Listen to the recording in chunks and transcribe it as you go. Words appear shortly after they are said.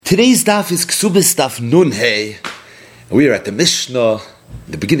Today's daf is Ksubis daf Nun Hey. We are at the Mishnah,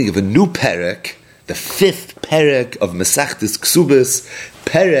 the beginning of a new perek, the fifth perek of Masechtas Ksubis,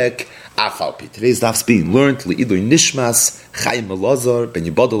 perek Afalpi. Today's daf is being learned Le'ilu Nishmas Chaim Elazar Ben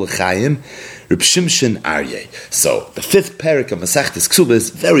Yibadol Chaim Reb Shimshon Aryeh. So the fifth perek of Masechtas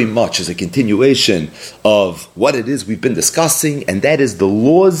Ksubis very much is a continuation of what it is we've been discussing, and that is the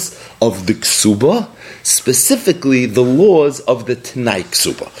laws of the Ksuba, specifically the laws of the Tanai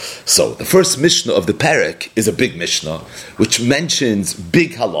Ksuba. So the first Mishnah of the perek is a big Mishnah which mentions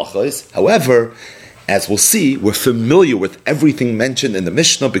big halachas. However, as we'll see, we're familiar with everything mentioned in the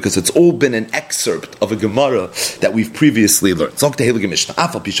Mishnah because it's all been an excerpt of a Gemara that we've previously learned. Even though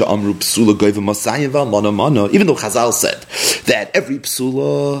Chazal said that every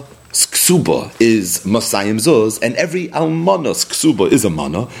psula ksuba is masayim zuz, and every almanos ksuba is a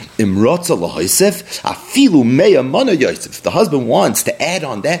mana. Imrotza lahaisef afilu meya mana yosef. If the husband wants to add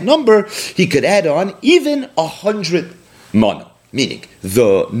on that number, he could add on even 100 mana. Meaning,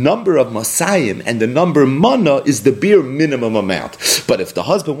 the number of masayim and the number mana is the bare minimum amount. But if the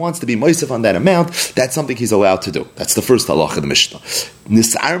husband wants to be moisef on that amount, that's something he's allowed to do. That's the first halach of the Mishnah. In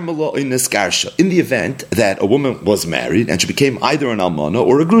the event that a woman was married and she became either an almana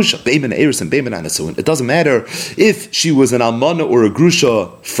or a grusha, beiman erisin, beiman anasuin, it doesn't matter if she was an almana or a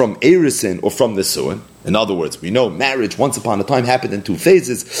grusha from erisin or from the suin. In other words, we know marriage once upon a time happened in two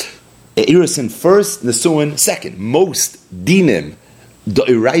phases. Erisin first, Nesuin second. Most dinim, the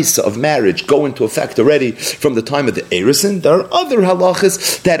eraisa of marriage, go into effect already from the time of the Erisin. There are other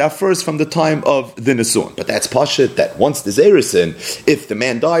halachas that are first from the time of the Nesuin. But that's pashit, that once there's Erisin, if the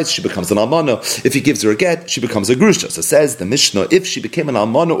man dies, she becomes an almana. If he gives her a get, she becomes a grusha. So says the Mishnah, if she became an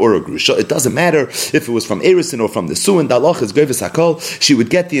almana or a grusha, it doesn't matter if it was from Erisin or from the Suin, the halach is goyves hakol, she would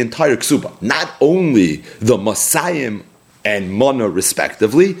get the entire ksuba. Not only the masayim and mana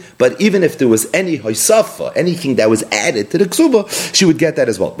respectively, but even if there was any hoisafa, anything that was added to the ksuba, she would get that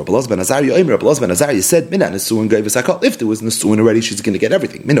as well. Rabbi Elazar ben Azariah said, Mina nesuin goyves hakol. If there was nesuin already, she's going to get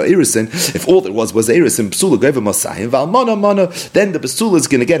everything. Mina irisin, if all there was irisin, psula goyve masayim, val mana, then the psula is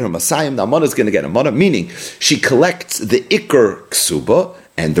going to get her masayim, the mana is going to get her mana, meaning she collects the ikar ksuba,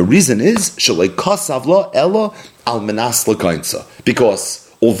 and the reason is, shalei kasavla ella al menas l'kainsa. Because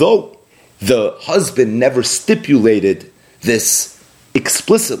although the husband never stipulated this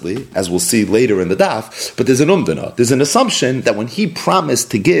explicitly, as we'll see later in the daf, but there's an umdana. There's an assumption that when he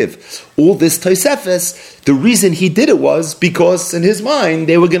promised to give all this tosefes, the reason he did it was because in his mind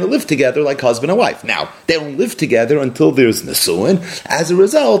they were going to live together like husband and wife. Now, they don't live together until there's nesuin. As a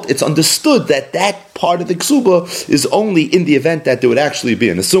result, it's understood that that part of the ksuba is only in the event that there would actually be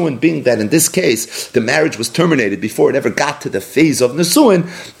a nesuin, being that in this case, the marriage was terminated before it ever got to the phase of nesuin.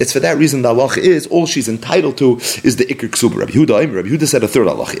 It's for that reason the halacha is, all she's entitled to is the ikr ksuba. Rabbi Yehuda said a third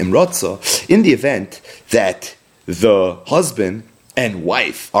halacha, imrotza, in the event that the husband and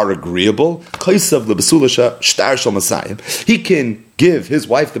wife are agreeable, he can give his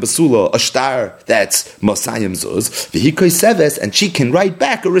wife the basula a shtar that's masayim zuz, and she can write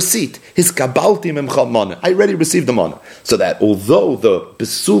back a receipt. His kabalti memcha mana. I already received the mana. So that although the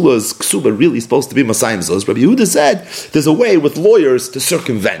basula's ksuba really supposed to be masayim zuz, Rabbi Yehuda said there's a way with lawyers to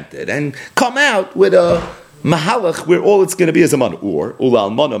circumvent it and come out with a mahalach where all it's going to be is a mana, or ula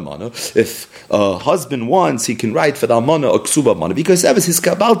almana mana. If a husband wants, he can write for the almana a ksuba mana, because that was his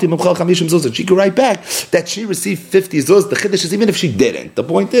kabalti memchal chamishim zuz, and she can write back that she received 50 zuz. The chiddush is even if she didn't. The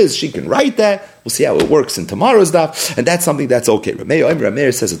point is she can write that. We'll see how it works in tomorrow's daf, and that's something that's okay.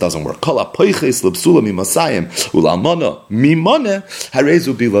 Rameir says it doesn't work. That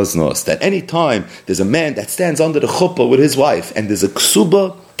any time there's a man that stands under the chuppah with his wife, and there's a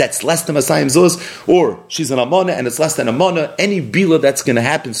ksuba that's less than Masayim Zuz, or she's an Amana and it's less than Amana, any Bila that's going to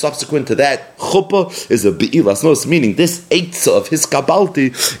happen subsequent to that Chuppah is a Be'ilas Nos, meaning this Eitzah of his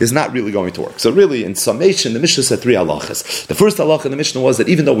Kabalti is not really going to work. So really, in summation, the Mishnah said three halachas. The first halacha in the Mishnah was that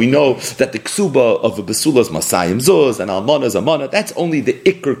even though we know that the Ksuba of the Besula is Masayim Zuz and Almana is Amana, that's only the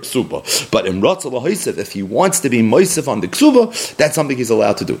Iker Ksuba. But in Ratzah L'Hoisef, if he wants to be Moisef on the Ksuba, that's something he's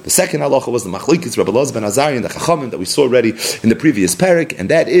allowed to do. The second halacha was the Machlokes, Rabbi Elazar ben Azariah and the Chachamim that we saw already in the previous parak, and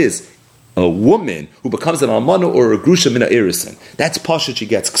that is a woman who becomes an almana or a grusha mina erisin. That's pasha, she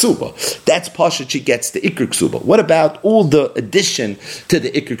gets ksuba. That's pasha, she gets the ikr ksuba. What about all the addition to the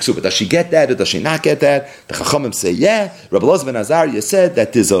ikr ksuba? Does she get that or does she not get that? The chachamim say, yeah. Rabbi Elazar ben Azariah said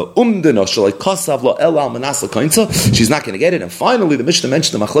that there's a umdana shalai kasav lo el al manas l'kainsa. She's not going to get it. And finally, the Mishnah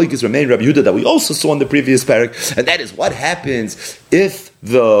mentioned the machlokes remain Rabbi Yehuda that we also saw in the previous parak, and that is what happens if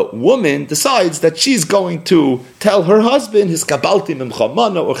the woman decides that she's going to tell her husband, his kabalti mimcha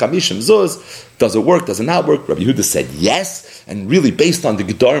mana or chamishim zuz, does it work, does it not work? Rabbi Yehuda said yes, and really based on the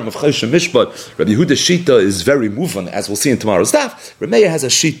Gedarim of Choshen Mishpat, Rabbi Yehuda's shita is very moving, as we'll see in tomorrow's daf. Rameya has a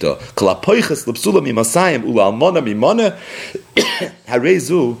shita, kalapoiches l'psula mimasayim ula almana mimana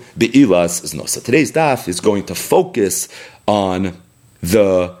harezu be'ilas znosa. Today's daf is going to focus on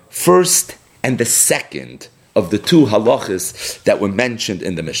the first and the second of the two halachas that were mentioned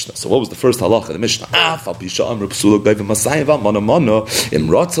in the Mishnah. So what was the first halacha of the Mishnah? What's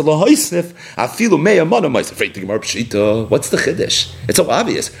the chiddush? It's so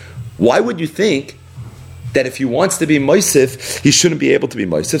obvious. Why would you think that if he wants to be moisif, he shouldn't be able to be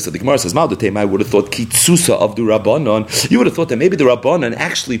moisif? So the Gemara says, I would have thought kitzusa of the Rabbanon. You would have thought that maybe the Rabbanon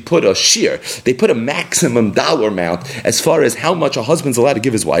actually put a shear. They put a maximum dollar amount as far as how much a husband's allowed to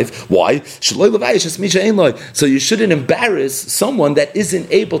give his wife. Why? So you shouldn't embarrass someone that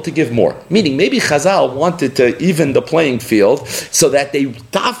isn't able to give more. Meaning, maybe Chazal wanted to even the playing field so that they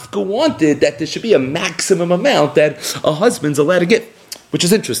dafka wanted that there should be a maximum amount that a husband's allowed to give, which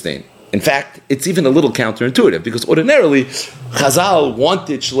is interesting. In fact, it's even a little counterintuitive because ordinarily Chazal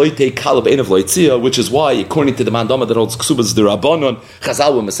wanted shloite kalab einav loitzia, which is why, according to the mandama that holds ksubas the Rabbanon,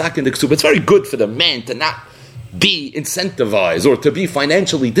 Chazal were masakin the ksuba. It's very good for the man to not be incentivized or to be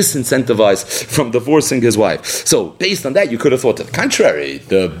financially disincentivized from divorcing his wife. So, based on that, you could have thought to the contrary.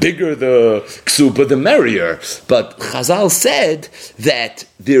 The bigger the ksuba, the merrier. But Chazal said that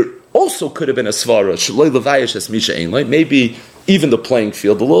there also could have been a svara shloi levayish es misha ein, maybe even the playing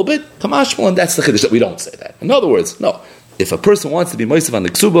field a little bit. Tamashmal, and that's the chiddush that we don't say that. In other words, no. If a person wants to be moisev on the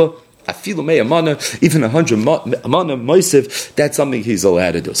ksuba, afilu mei amana, even 100 amana moisev, that's something he's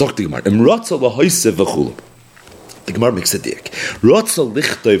allowed to do. Zok the Gemara. Imratza lahoisev v'chulu. The Gemara makes a dik. Ratza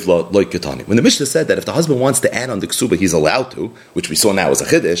lichtov like Ketani. When the Mishnah said that if the husband wants to add on the ksuba, he's allowed to, which we saw now as a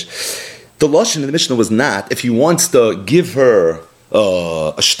chiddush, the lashon in the Mishnah was not if he wants to give her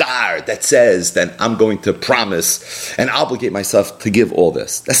a star that says that I'm going to promise and obligate myself to give all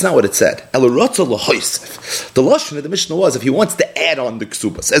this. That's not what it said. The lashon of the Mishnah was if he wants to add on the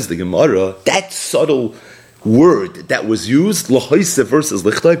ksuba. Says the Gemara, that subtle word that was used, lahoise versus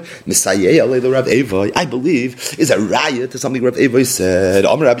lichtayv, misayeh alei Rav Evai, I believe, is a raya to something Rav Evai said.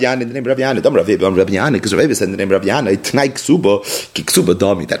 Amar Rav Yana in the name of Rav Yana. Amar Rav Yana, because Rav Evai said in the name of Rav Yana, Tnai ksuba, kiksuba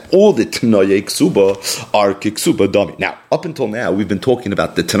dami. That all the Tnai ksuba are kiksuba dami. Now, up until now, we've been talking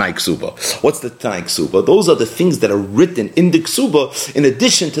about the Tnai ksuba. What's the Tnai ksuba? Those are the things that are written in the ksuba, in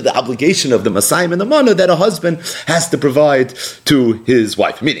addition to the obligation of the masayim and the mana that a husband has to provide to his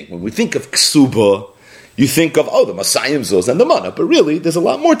wife. Meaning, when we think of ksuba, you think of, the Masayim Zuz and the Mana, but really, there's a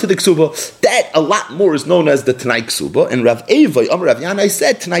lot more to the Ksuba. That, a lot more, is known as the Tanai Ksuba, and Rav Evai, Amar Rav Yana,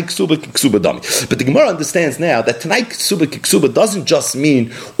 said Tanai Ksuba, Ksuba Dami. But the Gemara understands now that Tanai Ksuba, Ksuba doesn't just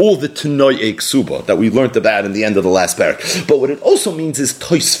mean all the Tanai Ksuba that we learned about in the end of the last parak, but what it also means is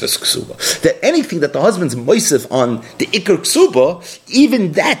Toisves Ksuba. That anything that the husband's moisef on the Iker Ksuba,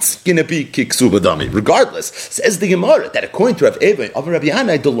 even that's going to be Ksuba Dami. Regardless, says the Gemara, that according to Rav Evai, Amar Rav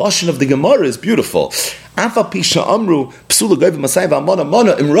Yana, the lashon of the Gemara is beautiful. Afa pisha amru psula goyv masay v'amana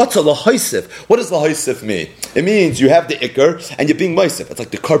mana imratza lahoisef. What does lahoisef mean? It means you have the ikar and you're being moisef. It's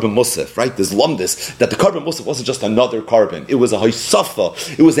like the carbon musaf, right? There's lumdis that the carbon musaf wasn't just another carbon. It was a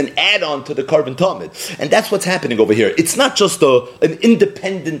hoisafa. It was an add-on to the carbon tamid, and that's what's happening over here. It's not just an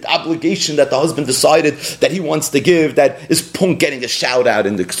independent obligation that the husband decided that he wants to give that is punk getting a shout out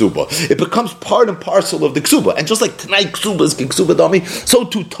in the ksuba. It becomes part and parcel of the ksuba, and just like tonight ksuba is ksuba dami, so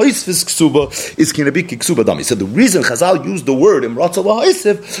too toisvis ksuba is going to be ksuba dami. So the reason Chazal used the word imratza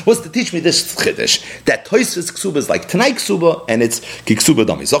lahoisef was to teach me this chiddush that toisvis ksuba is like tonight ksuba and it's ksuba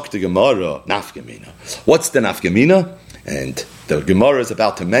dami. Zok the Gemara nafgemina. What's the nafgemina? And the Gemara is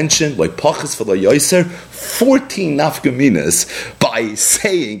about to mention, like Pachas for Yoiser, 14 nafgaminas by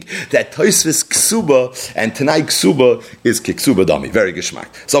saying that Toisvis Ksuba and Tanai Ksuba is Ksuba Dami. Very geschmack.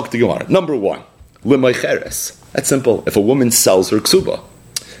 Zok the Gemara. Number one, L'may-cheres. That's simple. If a woman sells her Ksuba,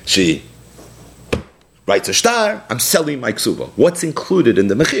 she writes a star, I'm selling my ksuba. What's included in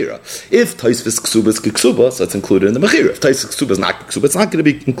the mechira? If Taisvis ksuba is ksuba, so it's included in the mechira. If Taisvis ksuba is not ksuba, it's not going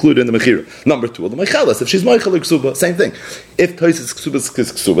to be included in the mechira. Number two, the mechelas. If she's meichel ksuba, same thing. If Taisvis ksuba is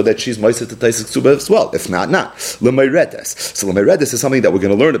ksuba, that she's meichel to Taisvis ksuba as well. If not. L'mayredes. So l'mayredes is something that we're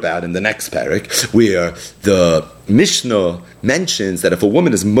going to learn about in the next parak, where the Mishnah mentions that if a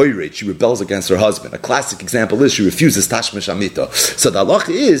woman is moirid, she rebels against her husband. A classic example is she refuses tashmish amita. So the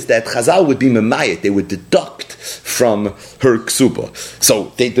halacha is that Chazal would be memayit, they would deduct from her ksuba.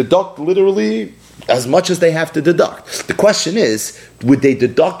 So they deduct literally as much as they have to deduct. The question is, would they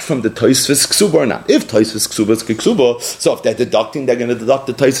deduct from the Tosfos Ksuba or not? If Tosfos Ksuba is Ksuba, so if they're deducting, they're going to deduct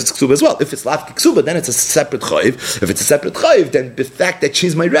the Tosfos Ksuba as well. If it's Lav Ksuba, then it's a separate Chayiv. If it's a separate Chayiv, then the fact that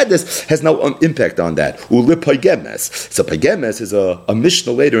she's Mayredes has no impact on that. Uli Paigemes. So Paigemes is a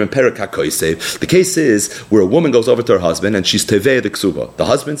Mishnah later in Perek HaKosev. The case is where a woman goes over to her husband and she's Tevei the Ksuba. The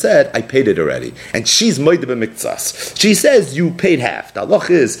husband said, I paid it already. And she's Moide B'Miktsas. She says, you paid half. The halach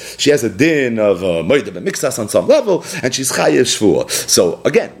is, she has a din of Moide B'Miktsas on some level, and she's Chayev Shvuah. So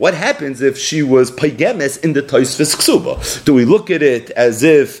again, what happens if she was Paigemes in the Tosfos Ksuba? Do we look at it as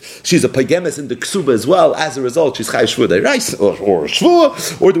if she's a Paigemes in the Ksuba as well? As a result, she's Chayev Shvuah or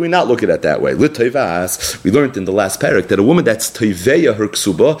Shvuah? Or do we not look at it that way? L'Toivas, we learned in the last parak that a woman that's Toiveya her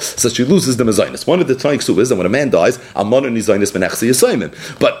Ksuba, so she loses the Mezainis. One of the Tanai Ksubas is that when a man dies, Amon and Mezainis Menachsi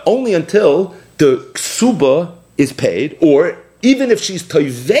Yisayimim. But only until the Ksuba is paid, or even if she's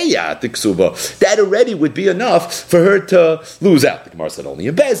toiveya the ksuba, that already would be enough for her to lose out. The Gemara said only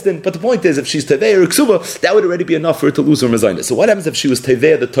a bezdin, but the point is, if she's toiveya or ksuba, that would already be enough for her to lose her mezainis. So what happens if she was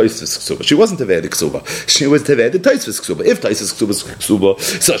toiveya the Tosfos ksuba? She wasn't toiveya the ksuba. She was toiveya the Tosfos ksuba. If Tosfos ksuba is ksuba,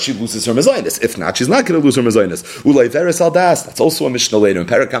 so she loses her mezainis. If not, she's not going to lose her mezainis. Ulay veres aldas. That's also a mishnah later in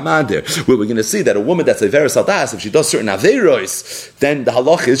Perek Hamandir, where we're going to see that a woman that's a veres aldas, if she does certain averos, then the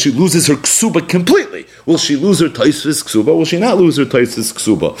halach is she loses her ksuba completely. Will she lose her Tosfos ksuba? Will she not lose her Tosfos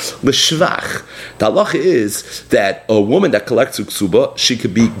ksuba? L'shvach. The halacha is that a woman that collects her ksuba, she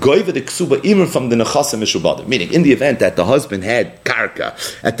could be goyva the ksuba even from the nechasim mishubadim. Meaning, in the event that the husband had karka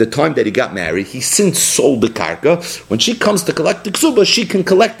at the time that he got married, he since sold the karka. When she comes to collect the ksuba, she can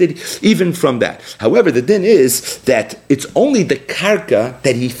collect it even from that. However, the din is that it's only the karka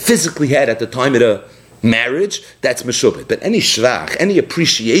that he physically had at the time of the marriage that's meshubed. But any shvach, any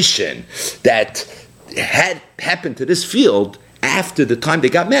appreciation that had happened to this field after the time they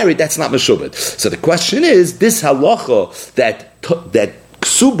got married, that's not meshubed. So the question is, this halacha that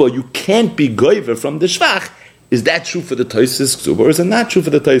ksuba you can't be goyver from the shvach, is that true for the Tosfos ksuba or is it not true for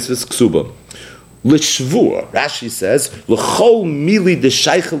the Tosfos ksuba? L'shvua, Rashi says, l'chol mili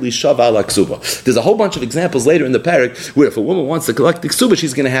d'shaycha l'ishava ala ksuba. There's a whole bunch of examples later in the parak where if a woman wants to collect the ksuba,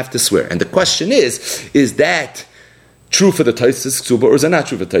 she's going to have to swear. And the question is that true for the Tosfos ksuba or is it not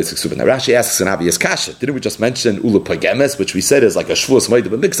true for the Tosfos ksuba? Now Rashi asks an obvious kasha. Didn't we just mention ula pagemes, which we said is like a shvuas moed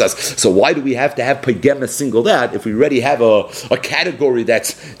b'miktsas? So why do we have to have pagemes singled out if we already have a category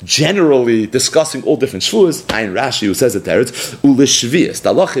that's generally discussing all different shvuas? Ayin Rashi who says it there, it's ula shvias.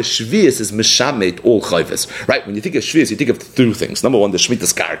 The halacha shvias is mishamet all chayvus. Right? When you think of shvias, you think of two things. Number one, the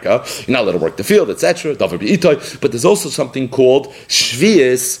shmitas karka. You're not allowed to work the field, etc. Davar b'itoy. But there's also something called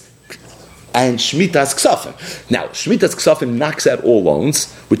shvias and Shmitas Ksafim. Now, Shmitas Ksafim knocks out all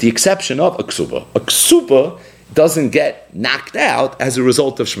loans, with the exception of a Ksuba. A Ksuba doesn't get knocked out as a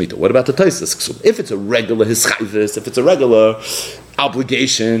result of Shemitah. What about the Tosfos Ksuba? If it's a regular Hischayvis, if it's a regular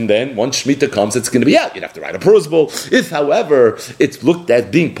obligation, then once Shemitah comes, it's going to be out. You'd have to write a prosbol. If, however, it's looked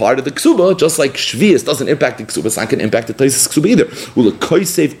at being part of the Ksuba, just like Shvius doesn't impact the Ksuba, it's not going to impact the Tosfos Ksuba either.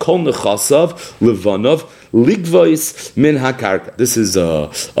 U'lekoisev kol nechasav levanov ligvois min hakarka. This is a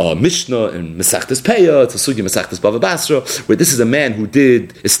Mishnah in Masechtas Peah. It's a Sugya Masechtas Bava Basra, where this is a man who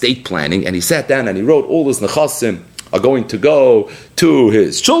did estate planning, and he sat down and he wrote all his nechasim are going to go to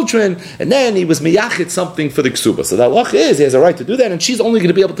his children, and then he was miyachid something for the ksuba. So the halach is he has a right to do that, and she's only going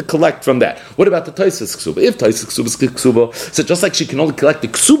to be able to collect from that. What about the Tosfos ksuba? If Tosfos ksuba is ksuba, so just like she can only collect the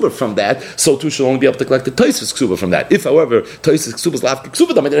ksuba from that, so too she'll only be able to collect the Tosfos ksuba from that. If, however, Tosfos ksuba is lav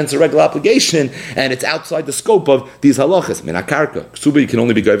ksuba, then it's a regular obligation, and it's outside the scope of these halachas. Min karka ksuba you can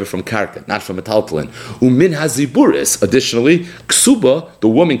only be given from karka, not from metaltalin. Umin haziburis. Additionally, ksuba the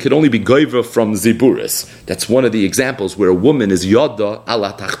woman can only be given from ziburis. That's one of the examples where a woman is yada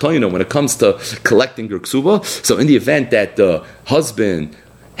ala tachtoina when it comes to collecting her ksuba. So in the event that the husband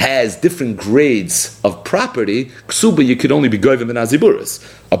has different grades of property, ksuba you could only be goyva min haziburis.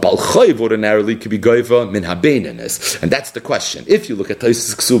 A bal chayv ordinarily could be goyva min habeinanis, and that's the question. If you look at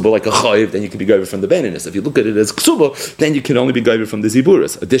Tosfos ksuba like a chayv, then you can be goyva from the beinanis. If you look at it as ksuba, then you can only be goyva from the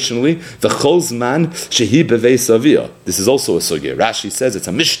ziburis. Additionally, the cholzman shehi beveis avia. This is also a sugya. Rashi says it's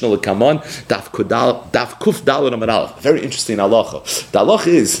a mishnah lekaman daf kuf dalad amar aleph. Very interesting halacha. The halacha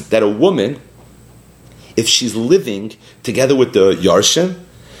is that a woman, if she's living together with the yarshim,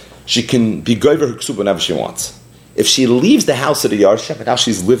 she can be goyver her ksuba whenever she wants. If she leaves the house of the Yarshim and now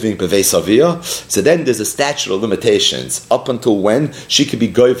she's living Beveis Aviyah, so then there's a statute of limitations up until when she could be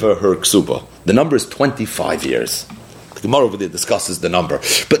goyver her ksuba. The number is 25 years. The Gemara over there discusses the number,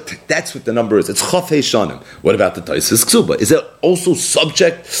 but that's what the number is. It's Chafei Shanim. What about the Tosfos ksuba? Is it also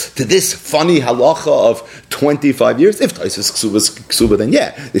subject to this funny halacha of 25 years? If Tosfos ksuba is ksuba, then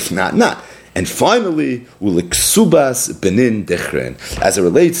yeah. If not, not. And finally, uliksubas benin dichrin. As it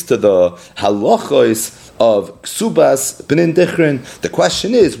relates to the halachos of ksubas benin dichrin, the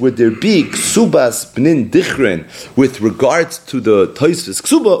question is, would there be ksubas benin dichrin with regards to the Tosfos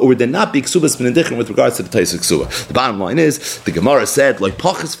ksuba, or would there not be ksubas benin dichrin with regards to the Tosfos ksuba? The bottom line is, the Gemara said, like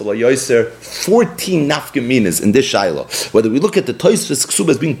pachas v'lo yoser, 14 nafkaminas in this shaila. Whether we look at the Tosfos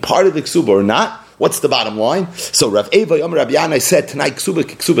ksuba as being part of the ksuba or not, what's the bottom line? So Rav Eva Yom Rabbi Yanai said tonight ksuba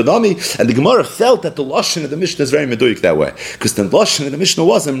dami, and the Gemara felt that the lashon of the Mishnah is very meduik that way, because the lashon of the Mishnah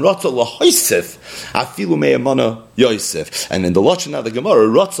was ratza lahoisef afilu me'emana Yosef, and in the lashon of the Gemara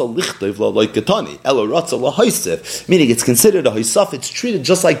ratza lichtev like katani elo ratza lahoisef, meaning it's considered a hoisaf. It's treated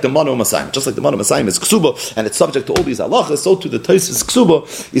just like the mano masayim, just like the mano masayim is ksuba, and it's subject to all these halachas. So to the Tosfos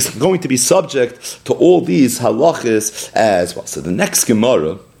ksuba is going to be subject to all these halachas as well. So the next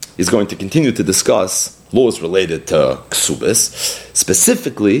Gemara is going to continue to discuss laws related to ksubas,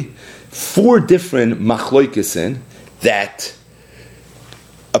 specifically 4 different machloikesin that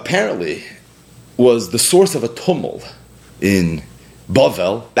apparently was the source of a tumult in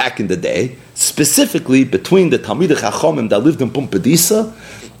Bavel back in the day, specifically between the Talmidei Chachamim that lived in Pumbedisa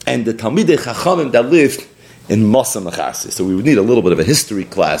and the Talmidei Chachamim that lived in Masa Mechasi. So we would need a little bit of a history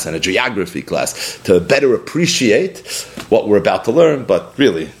class and a geography class to better appreciate what we're about to learn, but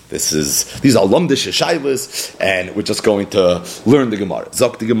really, these are lumdish shaylas, and we're just going to learn the Gemara.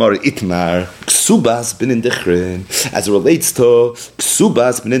 Zok the Gemara itmar ksubas b'nin dichrin. As it relates to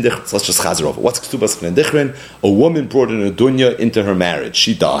ksubas b'nin dichrin, so let's just chazer over. What's ksubas b'nin dichrin? A woman brought in a dunya into her marriage.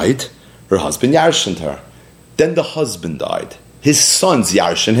 She died. Her husband yarshened her. Then the husband died. His sons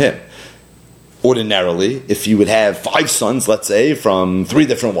yarshened him. Ordinarily, if you would have 5 sons, let's say, from 3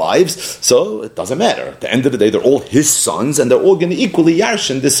 different wives, so it doesn't matter. At the end of the day, they're all his sons, and they're all going to equally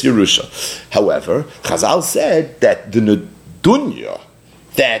yarshin this Yerusha. However, Chazal said that the Nedunya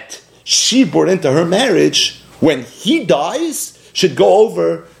that she brought into her marriage, when he dies, should go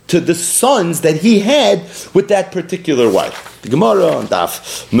over to the sons that he had with that particular wife. The Gemara on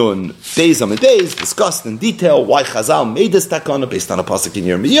Daf Nun Beis Amud Beis discussed in detail why Chazal made this takana based on a pasuk in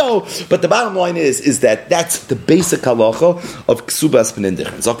Yirmiyahu. But the bottom line is that that's the basic halacha of ksubas b'nin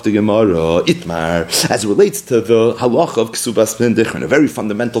dichrin. Zok the Gemara itmar, as it relates to the halacha of ksubas b'nin dichrin, a very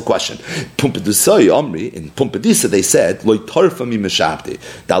fundamental question. Pumbedisa Amri, in Pumbedisa they said lo tarfa mi meshabdi.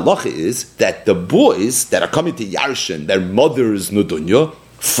 The halacha is that the boys that are coming to yarshin their mother's nudunya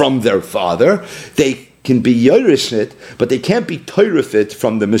from their father, they can be Yerishnit, but they can't be Teirefit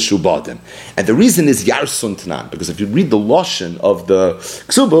from the Mishubadim. And the reason is Yarsun Tanan, because if you read the Lashon of the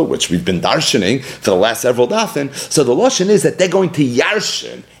Ksuba, which we've been darshaning for the last several dafin, so the Lashon is that they're going to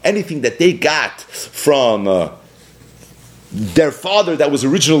Yarshin anything that they got from their father that was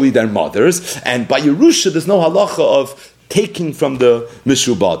originally their mother's, and by Yerusha there's no halacha of taking from the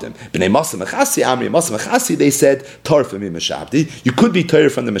Mishubadim. B'nei Masa Mechasi, Amri Masa Mechasi, they said, Tarfa mi Meshabdi. You could be Torah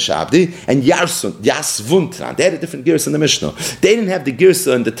from the Meshabdi, and Yarsun, Yasvun. They had a different Girsa in the Mishnah. They didn't have the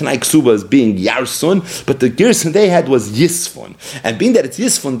Girsa in the Tanai Ksuba as being Yarsun, but the Girsa they had was Yisfun. And being that it's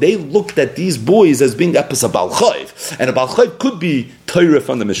Yisfun, they looked at these boys as being Epis a Balchayv. And a Balchayv could be Torah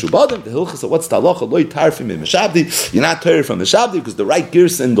from the Mishubadim. The Hilchah said, what's the halacha? Loi Tarfa mi Meshabdi. You're not Torah from Meshabdi, because the right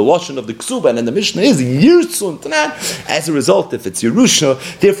Girsa in the Lashon of the Ksuba and in the Mishnah is Yirsun Tanan. As a result, if it's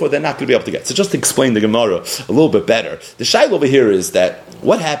Yerusha, therefore they're not going to be able to get. So just to explain the Gemara a little bit better, the shaila over here is that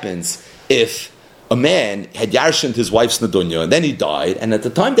what happens if a man had yarshened his wife's nadunya and then he died, and at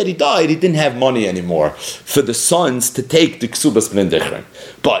the time that he died, he didn't have money anymore for the sons to take the ksubas b'nin dichrin.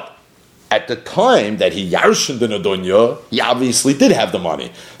 But at the time that he yarshened the nadunya, he obviously did have the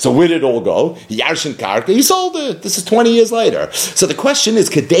money. So where did it all go? He yarshened karka, he sold it. This is 20 years later. So the question is,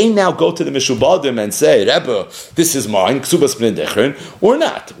 could they now go to the Mishubadim and say, Rebbe, this is mine, ksubas b'nin dichrin, or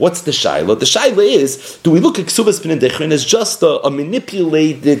not? What's the shaila? The shaila is, do we look at ksubas b'nin dichrin as just a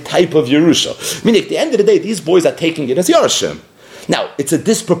manipulated type of Yerusha? Meaning, at the end of the day, these boys are taking it as Yarshim. Now, it's a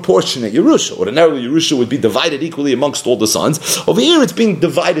disproportionate Yerusha. Ordinarily, Yerusha would be divided equally amongst all the sons. Over here, it's being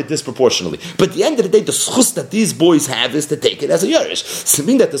divided disproportionately. But at the end of the day, the schus that these boys have is to take it as a Yerush. So,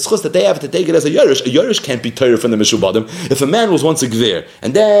 meaning that the schus that they have to take it as a Yerush can't be Torah from the Mishubadim. If a man was once a Gvir,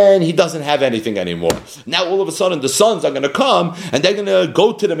 and then he doesn't have anything anymore, now all of a sudden the sons are going to come, and they're going to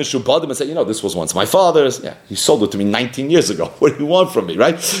go to the Mishubadim and say, this was once my father's. Yeah, he sold it to me 19 years ago. What do you want from me,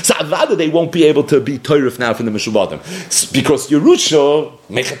 right? So, Avada, they won't be able to be Torah now from the Mishubadim. Because Yerusha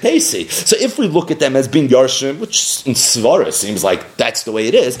mechatesi. So if we look at them as being Yarshim, which in Svara seems like that's the way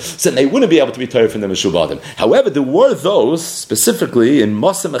it is, so then they wouldn't be able to be Torah from the Mishubadim. However, there were those, specifically in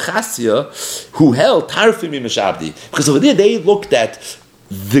Masa Mechasia, who held Tarfim Mishabdi. Because over there they looked at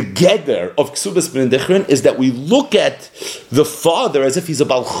the gather of Ksubas ben Dichrin is that we look at the father as if he's a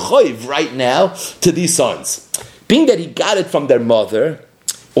Bal Choiv right now to these sons. Being that he got it from their mother,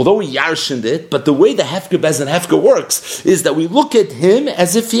 although he yarshened it, but the way the Hefker Bez and Hefker works is that we look at him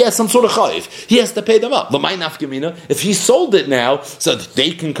as if he has some sort of chayiv. He has to pay them up. If he sold it now, so that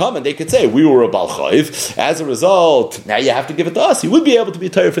they can come and they could say, we were a Bal Chayiv. As a result, now you have to give it to us. He would be able to be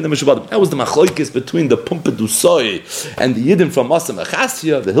tired from the Mishabadim. That was the machlokes between the Pumpedusoi and the Yidden from Masa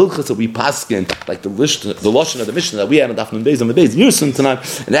Mechasya, the Hilchas that we paskin, like the Lashon of the Mishnah that we had on Dafnun Beis and the Beis Yirsun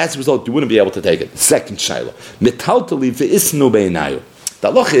tonight, and as a result, you wouldn't be able to take it. Second Shaila. Metaltali ve'isnu be'inayu.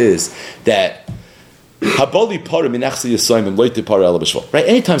 The halacha is that right?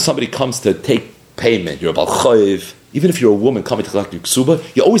 Anytime somebody comes to take payment, you're a Bal Chayiv, even if you're a woman coming to collect your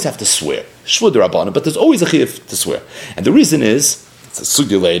ksuba, you always have to swear. Shvur d'Rabbanan, but there's always a chiyuv to swear. And the reason is, it's a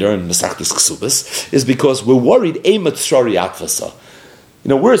sugya later in Masechtas Ksubas, is because we're worried emat shrari atvasa.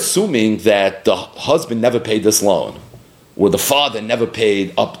 We're assuming that the husband never paid this loan, or the father never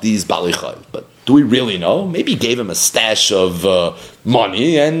paid up these Bali Chayiv. But do we really know? Maybe he gave him a stash of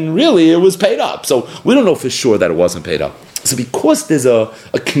money, and really it was paid up. So we don't know for sure that it wasn't paid up. So because there's a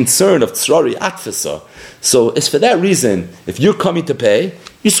concern of tzrari atfasa, so it's for that reason, if you're coming to pay,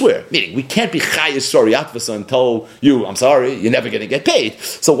 you swear. Meaning, we can't be chayish tzrari atfasa and tell you, I'm sorry, you're never going to get paid.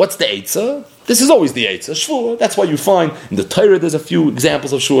 So what's the eitzah? This is always the eitzah, shvur. That's why you find in the Torah there's a few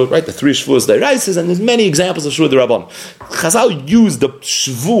examples of shvur, right? The 3 shvuras, the raises, and there's many examples of shvur the Rabban. Chazal use the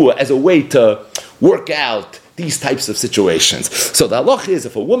shvur as a way to work out these types of situations. So the halach is,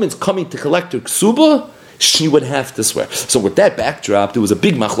 if a woman's coming to collect her ksuba, she would have to swear. So with that backdrop, there was a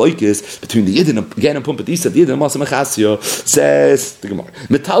big machlokes between the Yidden and Pumbedisa. The Yidden and Masa Mechasya says, the Gemara,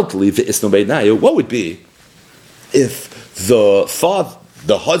 Metaltali ve'isnu be'inayu, what would be if the father,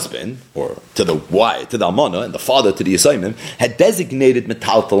 the husband, or to the wife, to the almana, and the father to the yisayimim, had designated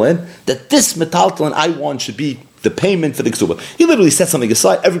metaltalin, that this metaltalin I want should be the payment for the ksuba. He literally set something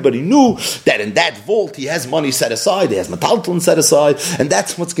aside. Everybody knew that in that vault he has money set aside, he has metaltalin set aside, and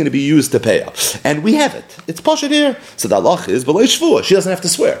that's what's going to be used to pay up. And we have it. It's pashut here. So the halach is, b'lo shvua. She doesn't have to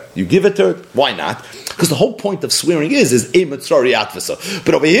swear. You give it to her. Why not? Because the whole point of swearing is emet tzrari atvasa.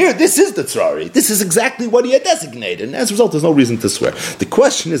 But over here, this is the tzrari. This is exactly what he had designated. And as a result, there's no reason to swear. The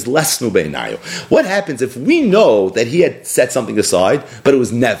question is, lesnu beinayu. What happens if we know that he had set something aside, but it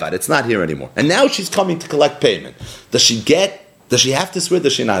was nevad? It's not here anymore. And now she's coming to collect payment. Does she have to swear?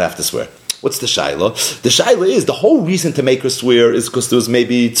 Does she not have to swear? What's the shaila? The shaila is, the whole reason to make her swear is because there was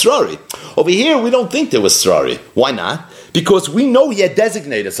maybe tzrari. Over here, we don't think there was tzrari. Why not? Because we know he had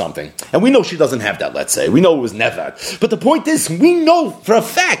designated something. And we know she doesn't have that, let's say. We know it was never. But the point is, we know for a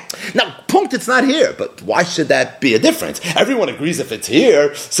fact. Now, punkt, it's not here. But why should that be a difference? Everyone agrees if it's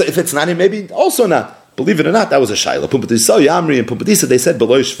here. So if it's not here, maybe also not. Believe it or not, that was a shayla. Pumbedisa, Yamri, and Pumbedisa, they said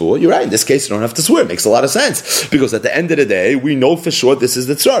below shvur. You're right. In this case, you don't have to swear. It makes a lot of sense because at the end of the day, we know for sure this is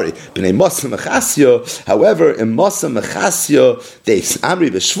the tzrari. B'nei Masa Mechasya, however, in Masa Mechasya, they Amri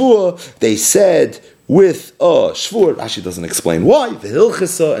v'shvur. They said with a shvur. Rashi doesn't explain why. The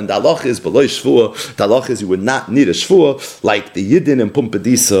hilchasa and the halach is below shvur. The halach is you would not need a shvur like the Yidden and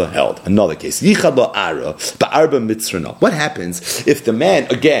Pumbedisa held. Another case, yichad la'ara ba'arba mitzrana. What happens if the man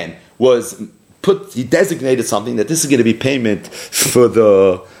again he designated something that this is going to be payment for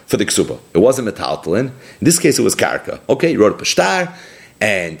the ksuba. It wasn't metaltalin. In this case, it was karka. Okay, he wrote up a shtar,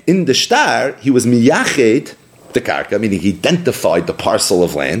 and in the shtar, he was miyached the karka, meaning he identified the parcel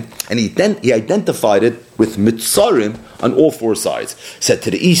of land, and he identified it with mitzarim on all 4 sides. Said to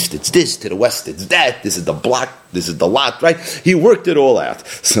the east, it's this, to the west, it's that, this is the block, this is the lot, right? He worked it all out.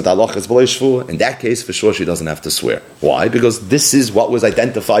 So the halach is b'lo shvur. In that case, for sure, she doesn't have to swear. Why? Because this is what was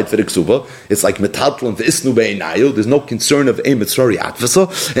identified for the ksuba. It's like metaltalin ve'isnu be'inayu. There's no concern of emet tzrari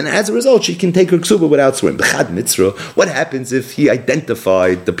atvasa, and as a result, she can take her ksuba without swearing. B'chad mitzra. What happens if he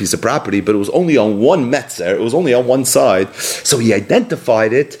identified the piece of property, but it was only on one metzer, it was only on one side, so he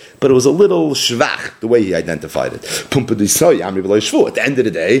identified it, but it was a little shvach the way he identified it. At the end of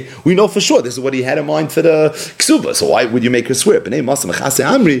the day, we know for sure this is what he had in mind for the ksuba. So why would you make her swear? But in Masa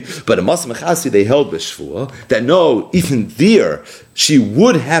Mechasi they held b'shvua that no, even there she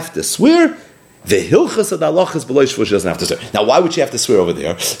would have to swear. The hilchas of the halachas below shvua, she doesn't have to swear. Now, why would she have to swear over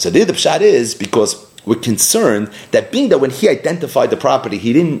there? So the pshat is because we're concerned that being that when he identified the property,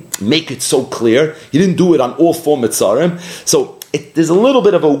 he didn't make it so clear, he didn't do it on all 4 mitzarim. So there's a little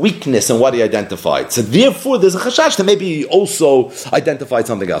bit of a weakness in what he identified. So therefore, there's a chashash that maybe he also identified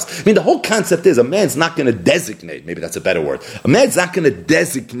something else. I mean, the whole concept is a man's not going to designate, maybe that's a better word, a man's not going to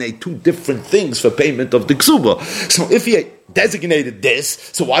designate two different things for payment of the ksuba. So if he designated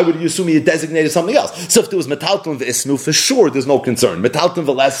this, so why would you assume he had designated something else? So if there was metalton v'isnu, for sure there's no concern. Metalton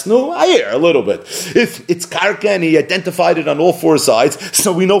v'lesnu, I hear a little bit. If it's karka and he identified it on all four sides,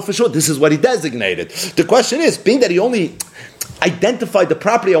 so we know for sure this is what he designated. The question is, being that he only identified the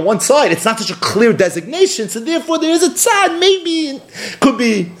property on one side, it's not such a clear designation, so therefore there is a tzad, maybe, could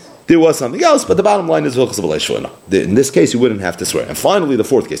be, there was something else, but the bottom line is in this case you wouldn't have to swear. And finally the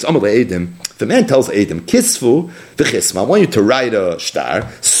fourth case, if the man tells Eidim, kisfu v'chisma, I want you to write a shtar,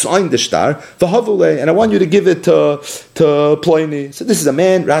 sign the shtar, v'havule, and I want you to give it to Ploini. So this is a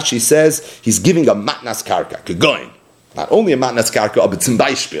man, Rashi says, he's giving a matnas karka, kegoin. Not only a matnas karka, but zum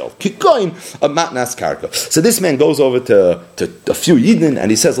Beispiel. Kikoin a matnas karka. So this man goes over to a few yidden and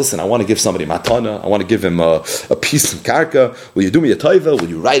he says, listen, I want to give somebody matana. I want to give him a piece of karka. Will you do me a taiva? Will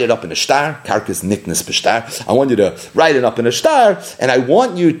you write it up in a shtar? Karka is nickness b'shtar. I want you to write it up in a shtar, and I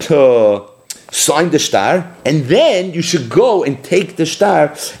want you to sign the shtar, and then you should go and take the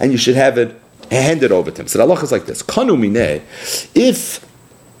shtar and you should have it handed over to him. So the halacha is like this. Kanu mineh, if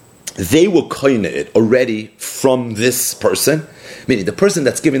they were koine it already from this person, meaning the person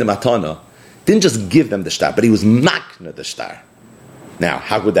that's giving the matana didn't just give them the shtar, but he was makna the shtar. Now,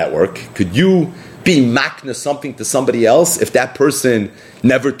 how would that work? Could you be makna something to somebody else if that person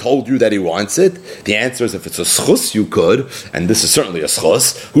never told you that he wants it? The answer is, if it's a schus, you could, and this is certainly a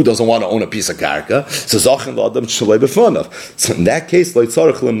schus. Who doesn't want to own a piece of karka? So in that case,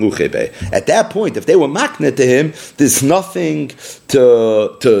 at that point, if they were makna to him, there's nothing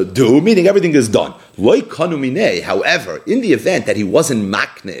to do, meaning everything is done. However, in the event that he wasn't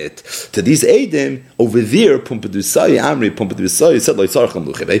makna it to these Eidim, over there,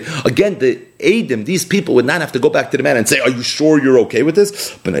 again, the Eidim, these people would not have to go back to the man and say, are you sure you're okay with this?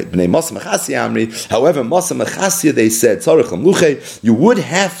 However, Masa Mechasya, they said, you would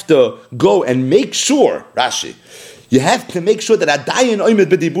have to go and make sure, Rashi, you have to make sure that Adayin Oimed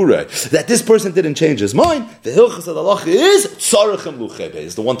B'dibura, that this person didn't change his mind. The Hilchas of the Halacha is Tzarechim Luchebe.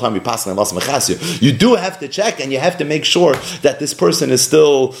 It's the one time we pass on Masa Mechasya. You do have to check, and you have to make sure that this person is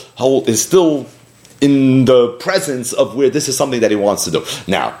still in the presence of where this is something that he wants to do.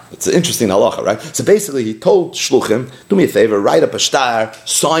 Now, it's an interesting halacha, right? So basically, he told Shluchim, do me a favor, write up a shtar,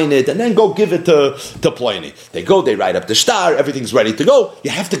 sign it, and then go give it to Ploini. They go, they write up the shtar, everything's ready to go.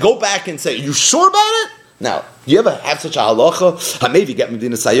 You have to go back and say, are you sure about it? Now, do you ever have such a halacha? Maybe get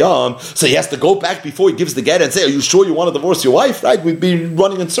Medina Sayyam, so he has to go back before he gives the get and say, are you sure you want to divorce your wife? Right? We'd be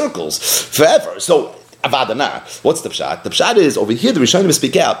running in circles forever. So, Avadana. What's the pshat? The pshat is, over here, the Rishonim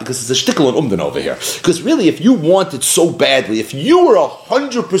speak out because it's a shtickle and umdin over here. Because really, if you wanted so badly, if you were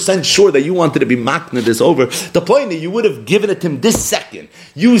 100% sure that you wanted to be makna this over, the point is you would have given it to him this second,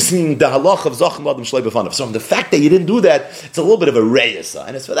 using the halach of Zachem Adam Shlei B'fanav. So from the fact that you didn't do that, it's a little bit of a reyesa.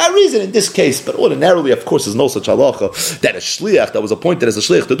 And it's for that reason in this case, but ordinarily, of course, there's no such halacha that a shliach that was appointed as a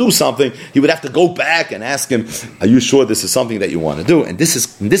shliach to do something, he would have to go back and ask him, are you sure this is something that you want to do? And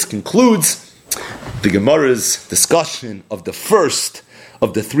this concludes the Gemara's discussion of the first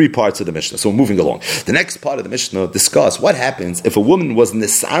of the three parts of the Mishnah. So we're moving along. The next part of the Mishnah discuss what happens if a woman was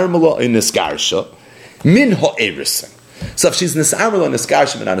nisarmala in niskarsha min ha'erisin. So if she's nisarmala in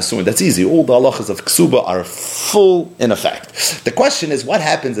niskarsha min anasun, that's easy. All the halachas of ksuba are full in effect. The question is, what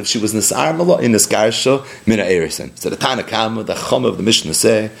happens if she was nisarmala in niskarsha min ha'erisin? So the Tanakama, the Chum of the Mishnah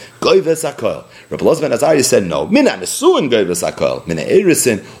say, goyves hakol. Rabbi Elazar ben Azariah said no. Min anasun goyves hakol. Min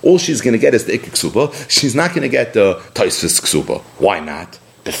ha'erisin, all she's going to get is the ikk ksuba. She's not going to get the taisvis ksuba. Why not?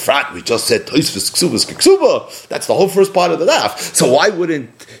 Befrat, we just said Tosfos Ksubas Ksuba. That's the whole first part of the daf. So why wouldn't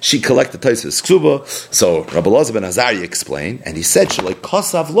she collect the Tosfos Ksuba? So Rabbi Elazar ben Azariah explained, and he said, "She like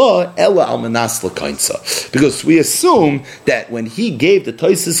Kosav La Ella Almanas Lekainsa," because we assume that when he gave the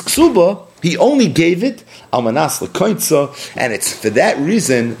Tosfos Ksuba, he only gave it Almanas Lekainsa, and it's for that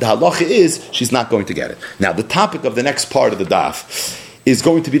reason the halacha is she's not going to get it. Now, the topic of the next part of the daf is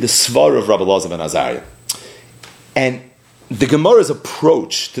going to be the svar of Rabbi Elazar ben Azariah, and the Gemara's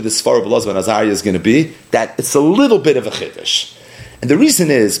approach to the Svar of Elazar ben Azariah is going to be that it's a little bit of a chiddush. And the reason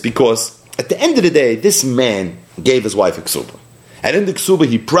is because at the end of the day, this man gave his wife a ksuba. And in the ksuba,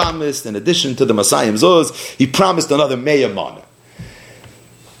 he promised, in addition to the Masayim Zuz, he promised another meya mana.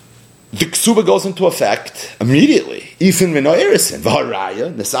 The ksuba goes into effect immediately. Ifin min ha'erisin,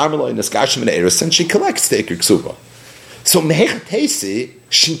 v'haraya, nesarmelo, neskashim min ha'erisin, she collects the ikr ksuba. So mehechat teisi,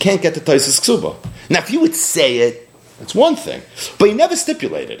 she can't get the taisis ksuba. Now, if you would say it, it's one thing, but he never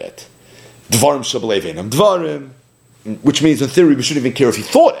stipulated it. Dvarim shabalevinam dvarim. which means in theory we shouldn't even care if he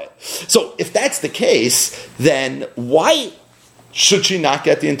thought it. So if that's the case, then why should she not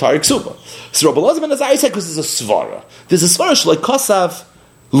get the entire ksuba? So Rabbi Elazar ben Azariah said because there's a svara. There's a svara shloi kosav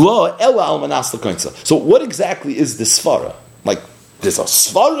lo ela al manas l'koinsa. So what exactly is this svara? Like, there's a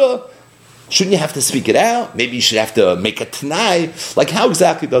svara. Shouldn't you have to speak it out? Maybe you should have to make a t'nai. Like, how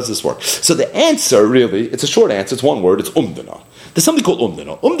exactly does this work? So the answer, really, it's a short answer. It's one word. It's umdana. There's something called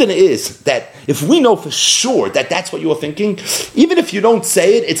umdana. Umdana is that if we know for sure that that's what you're thinking, even if you don't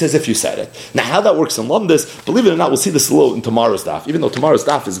say it, it's as if you said it. Now, how that works in Lumdis, believe it or not, we'll see this a little in tomorrow's daf. Even though tomorrow's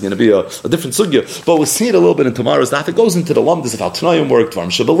daf is going to be a different sugya, but we'll see it a little bit in tomorrow's daf. It goes into the Lumdis of how Tanayim worked, Dvarim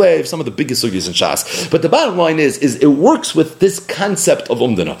Shabalev, some of the biggest sugyas in Shas. But the bottom line is it works with this concept of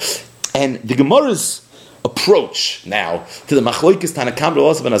umdana. And the Gemara's approach now to the Machlokes Tanakam Rabbi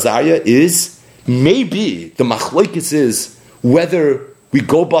Elazar ben Azariah is maybe the Machlokes is whether we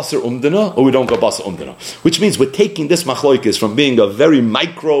go Basar Umdana or we don't go Basar Umdana. Which means we're taking this Machlokes from being a very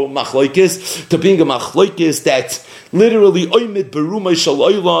micro Machlokes to being a Machlokes that's literally Oymid Berumay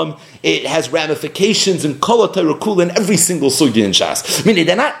Shaloilam. It has ramifications in Kol HaTorah in every single sugya in Shas. Meaning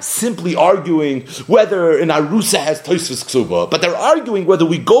they're not simply arguing whether an Arusa has Tosfos Ksuba, but they're arguing whether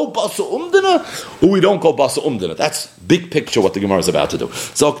we go Basa Umdana or we don't go Basa Umdana. That's big picture what the Gemara is about to do.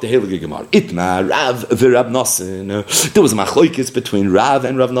 Zok the Heilige Gemara. Itma Rav v'Rav Nosson. There was a machlokes between Rav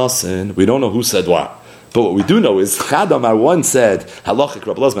and Rav Nosson. We don't know who said what. But what we do know is Chadamar one said halachik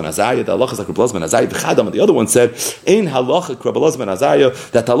Rabbi Elazar ben Azariah, the halacha is like Rabbi Elazar ben Azariah. The Chadam, the other one said ein halachik Rabbi Elazar ben Azariah,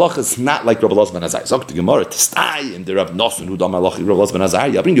 that halacha is not like Rabbi Elazar ben Azariah. Zok the Gemara to stay in the Rav Nosson who dam halachik Rabbi Elazar ben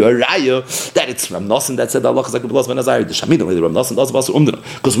Azariah. I bring you a raya that it's Rav Nosson that said the halacha is like Rabbi Elazar ben Azariah. The Shamina the Rav Nosson does basu umdana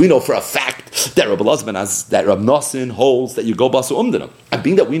because we know for a fact that Rabbi Elazar ben that Rav Nosson holds that you go basu umdana. And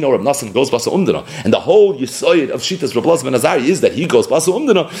being that we know Rav Nosson goes basu umdana, and the whole yisoid of Shitas Rabbi Elazar ben Azariah is that he goes basu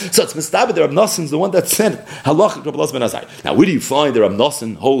umdana, so it's mistabed that Rav Nosson is the one that said halachik. Now, where do you find the Rav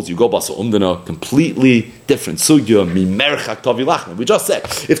Nosson holds you go basa umdana? Completely different sugya. Mimerchak tavi lachman. We just said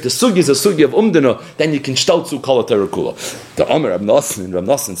if the sugya is a sugya of umdana, then you can shtolzu kol HaTorah kula. The Amar Rav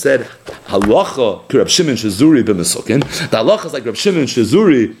Nosson said halacha ki Rab Shimon Shazuri b'mesukin. The halacha is like Rab Shimon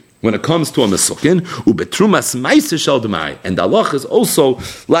Shazuri when it comes to a mesukin ubetrumas meiser shel demai, and the halacha is also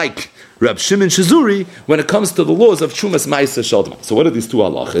like Rab Shimon Shazuri when it comes to the laws of trumas meiser shel demai. So what are these two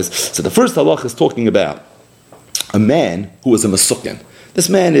halachas? So the first halacha is talking about a man who was a Masukin. This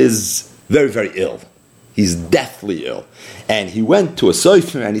man is very, very ill. He's deathly ill. And he went to a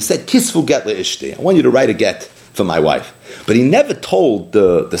sofer and he said, Kisvu get le'ishti. I want you to write a get for my wife. But he never told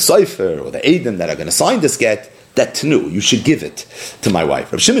the sofer or the Eidim that are going to sign this get that tenu, you should give it to my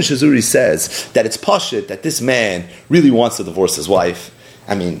wife. Rav Shimon Shazuri says that it's pashut that this man really wants to divorce his wife.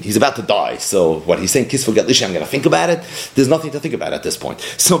 I mean, he's about to die, so what he's saying, Kisvu get lishi, I'm going to think about it. There's nothing to think about at this point.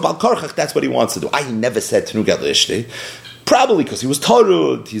 So Bal Karchach, that's what he wants to do. He never said Tenu get lishi. Probably because he was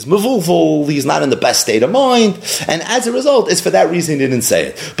tarud, he's mavulvul, he's not in the best state of mind, and as a result, it's for that reason he didn't say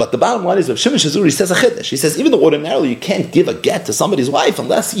it. But the bottom line is, Rav Shimon Shazuri says a chiddush. He says, even though ordinarily you can't give a get to somebody's wife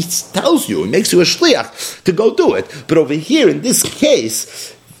unless he tells you, he makes you a shliach to go do it. But over here, in this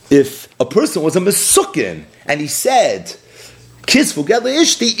case, if a person was a mesukin, and he said, Kisvu get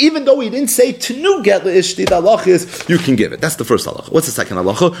le'ishti, even though he didn't say Tenu get le'ishti, the halacha is you can give it. That's the first halacha. What's the second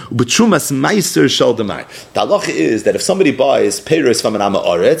halacha? B'trumas meiser shel demai. The halacha is that if somebody buys peiros from an Am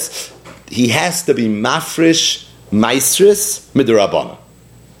Haaretz, he has to be mafresh meisris midrabana.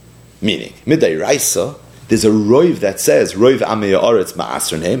 Meaning, midairaisa, there's a roiv that says roiv Am Haaretz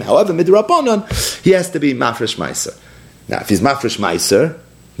ma'asr name. However, midrabanan, he has to be mafresh meiser. Now, if he's mafresh meiser,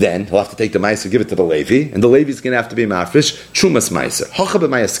 then he'll have to take the meiser, give it to the Levi, and the Levi is going to have to be mafresh trumas meiser. Hacha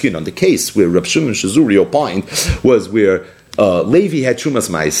b'mayaskin, on the case where Rab Shimon Shazuri opined was where Levi had trumas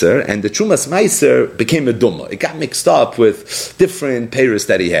meiser, and the trumas meiser became a duma. It got mixed up with different peiros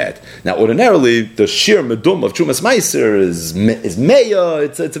that he had. Now, ordinarily, the shir medum of trumas meiser is meya.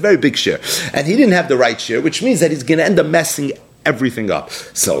 It's a very big shir, and he didn't have the right shir, which means that he's going to end up messing everything up.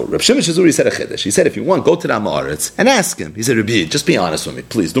 So Rab Shimon Shazuri said a chiddush. He said, if you want, go to the Am Haaretz and ask him. He said, Rabbi, just be honest with me,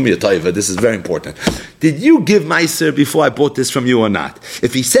 please. Do me a taiva. This is very important. Did you give meiser before I bought this from you or not?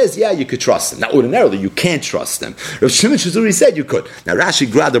 If he says, yeah, you could trust him. Now, ordinarily, you can't trust him. Rab Shimon Shazuri said you could. Now, Rashi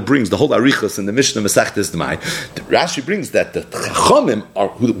Grada brings the whole arichas in the Mishnah Masechtas Demai. Rashi brings that the chachamim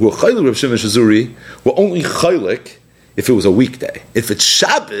who were chaylik Rab Shimon Shazuri were only chaylik if it was a weekday. If it's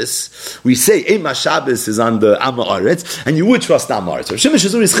Shabbos, we say Ema Shabbos is on the Amma Aretz, and you would trust Amma Aretz. Rav Shimon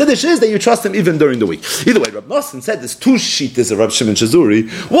Shazuri's chiddush is that you trust him even during the week. Either way, Rav Nosson said there's two shittas of Rav Shimon Shazuri,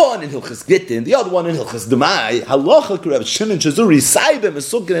 one in Hilchas Gittin, the other one in Hilchas Demai. Halacha Rav Shimon Shazuri, Saibem,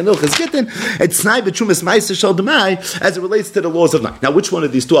 Mesukin, and Hilchas Gittin, and Snai B'Trumas Meiser Shal Demai, as it relates to the laws of night. Now, which one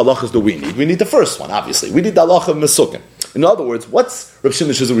of these two halachas do we need? We need the first one, obviously. We need the halacha of Mesukin. In other words, what's Rav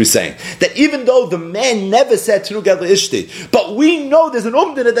Shimon Shazuri saying? That even though the man never said Tenugat Le'ishti, but we know there's an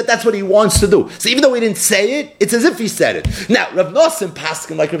umdina that that's what he wants to do. So even though he didn't say it, it's as if he said it. Now, Rav Nosson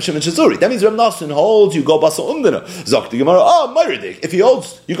paskin like Rav Shimon Shazuri. That means Rav Nosson holds you go basa umdina. Zok the Gemara, Meridik. If he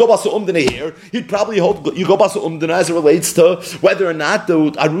holds you go basa umdina here, he'd probably hold you go basa umdina as it relates to whether or not the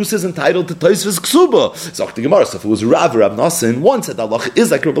Arus is entitled to Tosfos Ksuba. Zok the Gemara. So if it was Rav Nosson, one said Allah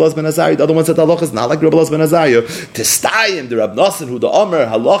is like Rabbi Elazar ben Azariah, the other one said Allah is not like Rabbi Elazar ben Azariah. To stay the Rav Nosson who the Omer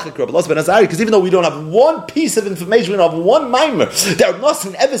halachic Rabbi Elazar ben Azariah, because even though we don't have one piece of information, we don't have one mimer that Rav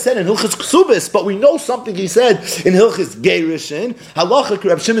Nosson ever said in Hilchas Ksubis, but we know something he said in Hilchas Gerishin, halachic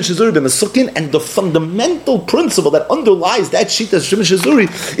Rav Shimon Shazuri ben Mesukin, and the fundamental principle that underlies that sheet of Shimon Shazuri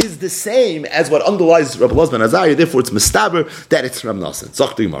is the same as what underlies Rabbi Elazar ben Azariah. Therefore, it's mistaber that it's Rav Nosson.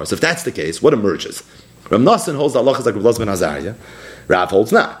 Zok the Gemara. So if that's the case, what emerges? Rav Nosson holds the halachas like Rabbi Elazar ben Azariah. Rav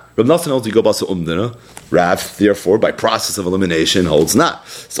holds not. Rav Nosson holds you go basa umdina. Rav, therefore, by process of elimination, holds not.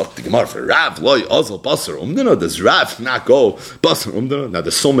 So the Gemara for Rav loy azal basar umdina. Does Rav not go basar umdina? Now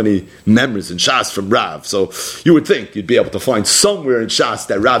there's so many memories in Shas from Rav, so you would think you'd be able to find somewhere in Shas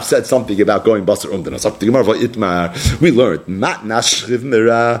that Rav said something about going basar umdina. So the Gemara for Itmar, we learned mat nashriv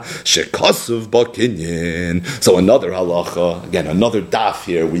mira shekasuv bakinyin. So another halacha, again another daf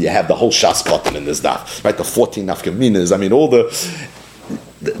here where you have the whole Shas cotton in this daf, right? The 14 nafkaminas. I mean all the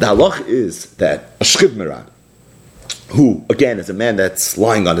halach is that a shchiv mera, who again is a man that's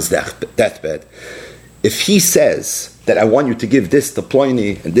lying on his deathbed, if he says that I want you to give this to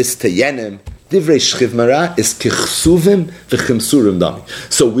Ploini and this to Yenim, divrei shchiv mera is kichsuvim v'chimsurim dami.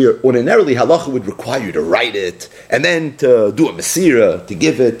 So we're ordinarily halacha would require you to write it and then to do a mesira to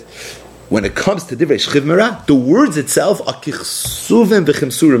give it. When it comes to divrei shchiv mera, the words itself are kichsuvim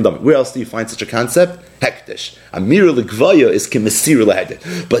v'chimsurim dami. Where else do you find such a concept? Hektish. Amira l'gvaya is kimesira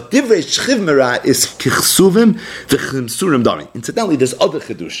l'hedit. But divrei shchiv mera is kichsuvim v'chimsurim dami. Incidentally, there's other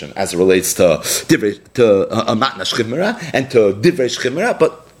chedushim as it relates to divrei to matna shchiv mera and to divrei shchiv mera,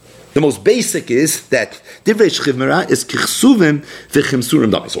 but the most basic is that divrei shchiv mera is kichsuvim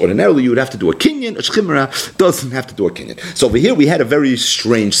v'chimsurim dami. So ordinarily you would have to do a kinyan. A shchiv mera doesn't have to do a kinyan. So over here we had a very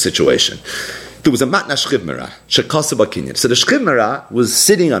strange situation. There was a matna shchiv mera shekasa b'kinyan. So the shchiv mera was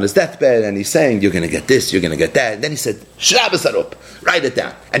sitting on his deathbed and he's saying, "You're going to get this, you're going to get that." And then he said, "Shrabas arup, write it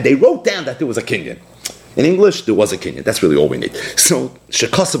down." And they wrote down that there was a kinyan. In English, there was a kinyan. That's really all we need. So,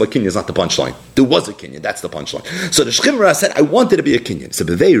 shekasa b'kinyan is not the punchline. There was a kinyan. That's the punchline. So the shchiv mera said, I wanted to be a kinyan. So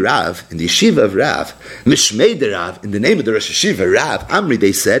b'vei Rav, in the yeshiva of Rav, mishmei de Rav, in the name of the Rosh Yeshiva Rav, Amri,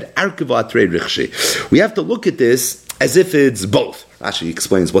 they said, Arkava atrei richshi. We have to look at this as if it's both. Rashi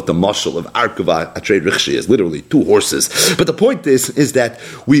explains what the mashal of Arkava atrei richshi is, literally 2 horses. But the point is that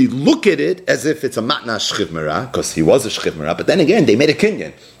we look at it as if it's a matna shchiv mera, because he was a shchiv mera, but then again, they made a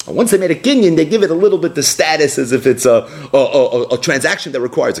kinyan. And once they made a kinyan, they give it a little bit the status as if it's a transaction that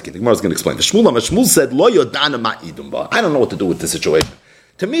requires a kinyan. The Gemara is going to explain. Shmuel said, Lo yodana ma idumba. I don't know what to do with this situation.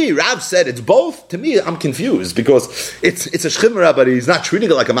 To me, Rav said it's both. To me, I'm confused because it's a shchiv mera, but he's not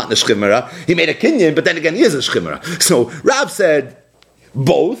treating it like a matna shchiv mera. He made a kinyan, but then again, he is a shchiv mera. So Rav said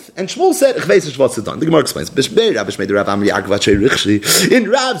both, and Shmuel said, "Ich weiß nicht what's done." The Gemara explains. In Rav's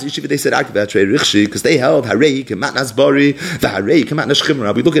yeshiva, they said Arkava atrei richshi because they held harei kematnas bari, v'harei kematnas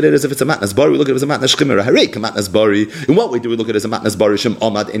shchimra. We look at it as if it's a matnas bari. We look at it as a matnas shchimra. Harei kematnas bari. In what way do we look at it as a matnas bari? Shem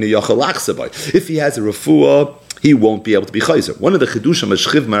amad inu yachal achsabai. If he has a refuah, he won't be able to be chayzer. One of the chidushim of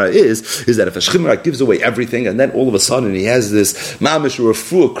shchiv mera is that if a shchiv mera gives away everything and then all of a sudden he has this mamish or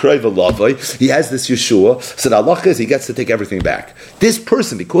refuah krayva lavai, he has this Yeshua, so the halach is he gets to take everything back. This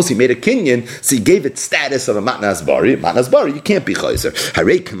person, because he made a kinyan, so he gave it status of a matnas bari. Matnas bari, you can't be chayzer.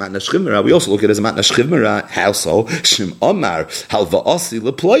 Harei matnas shchiv mera. We also look at it as a matnas shchiv mera. How so? Shem amar halva asi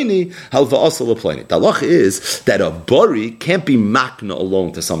leploini, halva asa leploini. The halach is that a bari can't be makna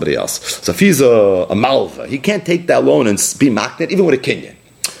alone to somebody else. So if he's a malva, he can't take that loan and be makna even with a kinyan.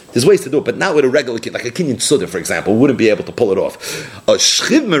 There's ways to do it, but not with a regular kinyan, like a kinyan suda, for example, wouldn't be able to pull it off. A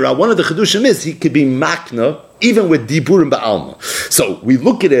shchiv mera, one of the chedushim is he could be makna even with diburim ba'alma. So we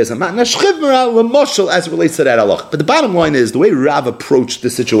look at it as a matna shchiv mera l'moshel as it relates to that halach. But the bottom line is the way Rav approached the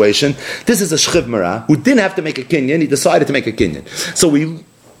situation. This is a shchiv mera who didn't have to make a kinyan; he decided to make a kinyan. So we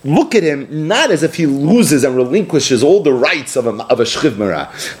look at him not as if he loses and relinquishes all the rights of a shchiv mera,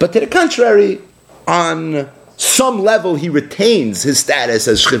 but to the contrary, on some level he retains his status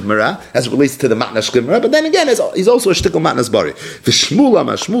as Shchiv Mera, as it relates to the Matna Shchiv Mera, but then again, he's also a Shtikl Matnas Bari.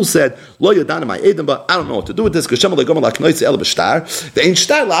 Shmuel said, Lo Yodana my Edom, I don't know what to do with this, he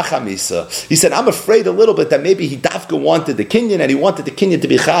said, I'm afraid a little bit that maybe he dafka wanted the Kinyan, and he wanted the Kinyan to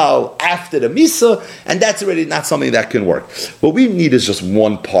be Chal after the Misa, and that's already not something that can work. What we need is just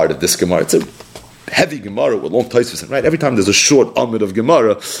one part of this Gemara. It's a heavy Gemara with long Tosfos, right? Every time there's a short Amud of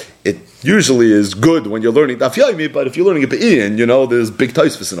Gemara, it usually is good when you're learning Daf Yomi, but if you're learning a Be'in, there's big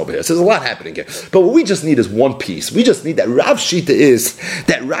Tosfos over here. So there's a lot happening here. But what we just need is one piece. We just need that Rav Shita is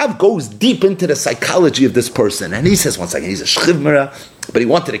that Rav goes deep into the psychology of this person, and he says, one second, he's a Shchiv Mera, but he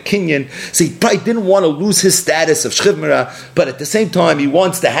wanted a Kinyan, so he probably didn't want to lose his status of Shchiv Mera, but at the same time, he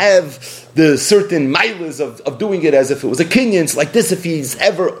wants to have the certain milas of doing it as if it was a Kinyan. So like this, if he's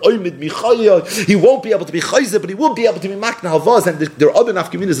ever Oymid Michaya, he won't be able to be Chayze, but he will be able to be Makna Havaz, and there are other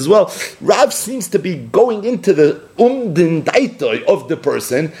nafkaminas as well. Rav seems to be going into the umdin daitoi of the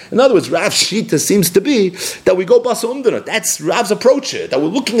person. In other words, Rav Shita seems to be that we go basa umdina. That's Rav's approach here, that we're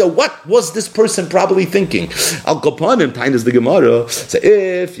looking at what was this person probably thinking. Al Kapanim, time is the Gemara. So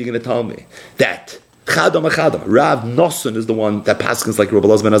if you're going to tell me that Rav Nosson is the one that paskins like Rabbi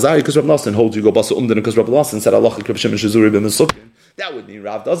Elazar ben Azariah, because Rav Nosson holds you go basa umdina, because Rabbi Elazar said Allah Krib Shem Shizuri ben Mesukin. That would mean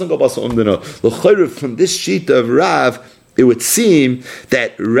Rav doesn't go basa umdina. L'chayr, from this sheet of Rav, it would seem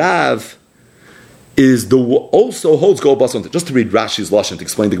that Rav is also holds go basa umdina. Just to read Rashi's lashon to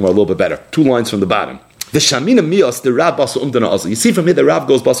explain the Gemara a little bit better. 2 lines from the bottom. The Shamina Mios, the Rav basa umdina also. You see from here the Rav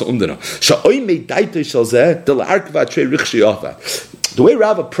goes basa umdina. Sha'oy me daitoi shalzeh de la'arkva trei richshi ava. The way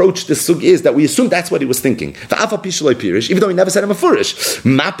Rav approached this sug is that we assume that's what he was thinking. Even though he never said him a furish.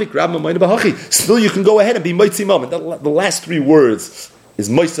 Still you can go ahead and be moitzi mom. The last 3 words is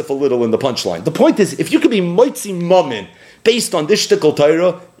moisef a little in the punchline. The point is, if you could be moitzi momin based on this shtickle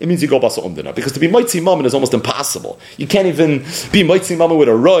Torah, it means you go basa umdina. Because to be moitzi momin is almost impossible. You can't even be moitzi momin with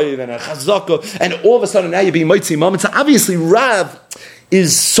a roiv and a chazaka, and all of a sudden now you're being moitzi momin. So obviously Rav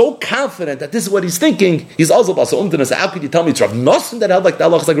is so confident that this is what he's thinking. He's also basa umdina. So how could you tell me it's Rav Nosson that held like the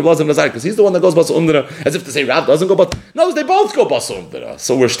halachas like Rav Elazar ben Azariah? Because he's the one that goes basa umdina, as if to say Rav doesn't go basa. No, they both go basa umdina.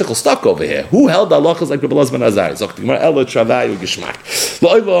 So we're shtickle stuck over here. Who held the halachas like Rav Elazar ben Azariah?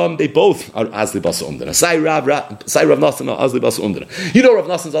 They both are azli basa umdina. Say Rav Nosson azli basa umdina. Rav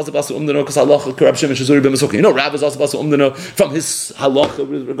Nosson's also basa umdina because halacha Rab Shimon Shizuri ben Mesukin. Rav is also basa umdina from his halacha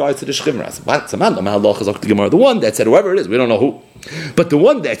with regards to the shchivra. The one that said whoever it is, we don't know who. But the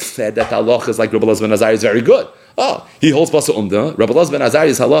one that said that halacha is like Rabbi Elazar ben Azariah is very good. He holds basa umdina. Rabbi Elazar ben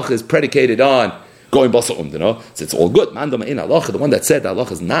Azariah's halacha is predicated on going basa umdina. So it's all good. Mandama in halacha, the one that said that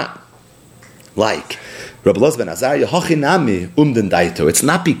halacha is not like Rabbi Elazar ben Azariah, hachinami umdin daito. It's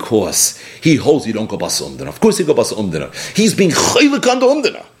not because he holds you don't go basa umdina. Of course you go basa umdina. He's being chaylik on the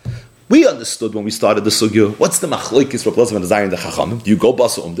umdina. We understood when we started the sugya, what's the machlokes Rabbi Elazar ben Azariah and the chachamim? Do you go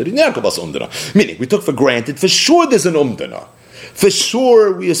basa umdina? You never go basa umdina. Meaning, we took for granted, for sure there's an umdina. For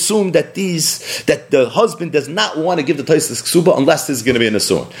sure, we assume that the husband does not want to give the Tosfos ksuba unless there's going to be an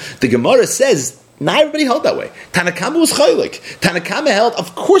asuin. The Gemara says, not everybody held that way. Tanakama was chaylik. Tanakama held,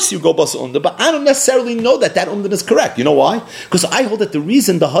 of course you go basa umdina, but I don't necessarily know that umdina is correct. You know why? Because I hold that the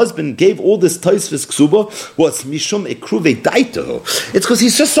reason the husband gave all this Tosfos ksuba was mishum ekruve daito. It's because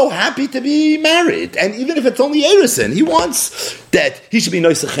he's just so happy to be married, and even if it's only erison, he wants that he should be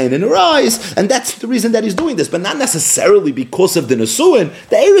noisachen in her eyes, and that's the reason that he's doing this, but not necessarily because of the nesuin.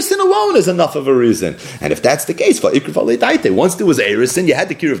 The erison alone is enough of a reason. And if that's the case, for ikruv daite, once there was erison, you had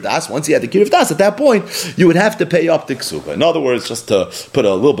the kiruv das. Once you had the kiruv das, at that point, you would have to pay up the ksuba. In other words, just to put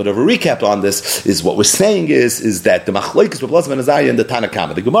a little bit of a recap on this, is what we're saying is that the machlokes Rabbi Elazar ben Azariah and the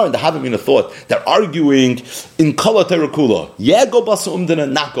Tanakama, the Gemara and the Havamina thought they're arguing in kala terakula. Yeah, go basa umdina,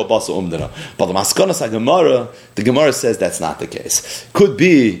 not go basa umdina. But the maskanas Gemara, the Gemara says that's not the case. Could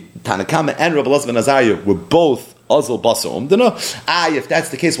be Tanakama and Rabbi Elazar ben Azariah were both azal basa umdina. If that's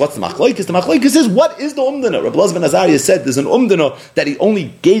the case, what's the machlokes? The machlokes is, what is the umdina? Rabbi Elazar ben Azariah said there's an umdina that he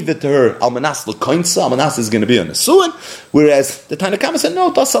only gave it to her almanas l'koinsa. Almanas is going to be a nesuin, whereas the Tanakama said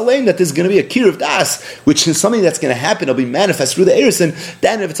no, das alain, that there's going to be a kiruv das, which is something that's going to happen. It'll be manifest through the erison.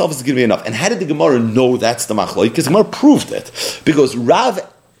 That in itself is going to be enough. And how did the Gemara know that's the machlokes? The Gemara proved it because Rav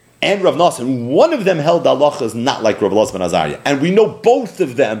and Rav Nosson, one of them held the halacha is not like Rabbi Elazar ben Azariah, and we know both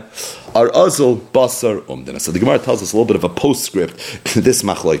of them are azal basar umdina. So the Gemara tells us a little bit of a postscript to this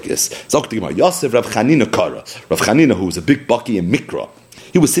machlokes. Zok the Gemara, Yosef Rav Chanina Kara, Rav Chanina, who was a big baki in Mikra,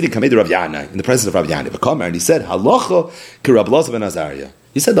 he was sitting Kamei Rav Yana in the presence of Rav Yana, and he said, halacha ki Rabbi Elazar ben Azariah.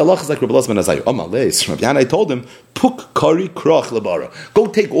 He said the halacha is like Rabbi Elazar ben Azariah. Amaleis, Rabbi Yanai told him, Puk kari krach lebara. Go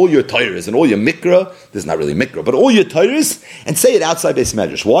take all your Torahs and all your mikra, this is not really mikra, but all your Torahs, and say it outside Beis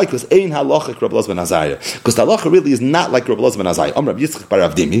Medrash. Why? Because ein halacha Rabbi Elazar ben Azariah. Because the halacha really is not like Rabbi Elazar ben Azariah. Rabbi Yitzchak bar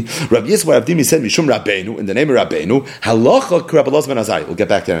Rav Dimi. Rabbi Yitzchak bar Rav Dimi said, Mishum Rabbeinu, in the name of Rabbeinu, halacha Rabbi Elazar ben Azariah. We'll get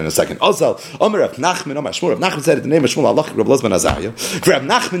back to that in a second. Also, Rav Nachman, Shmuel, Rav Nachman said in the name of Shmuel, halacha Rabbi Elazar ben Azariah. Rav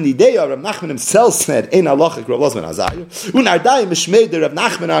Nachman Nideya, Rav Nachman himself said, ein halacha Rabbi Elazar ben Azariah. Unardai mishmei Rav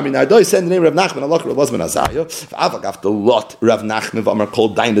Nachman Ami Nardai said in the name of Rav Nachman Allah Rav Elazar ben Azariah. Avak after lot Rav Nachman V'amar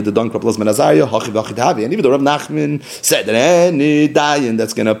called Dayan the Dunk Rav Elazar ben Azariah Hachi v'Hachi Tavi. And even though Rav Nachman said that any Dayan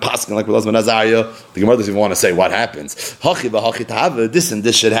that's going to pass like Rav Elazar ben Azariah, the Gemara doesn't even want to say what happens. Hachi v'Hachi Tavi, this and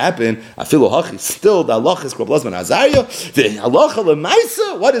this should happen. I feel Hachi still the Allah is Rav Elazar ben Azariah. The Allah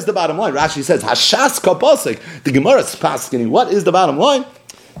lemaisa. What is the bottom line? Rashi says Hashas kapasik. The Gemara is pasking. What is the bottom line?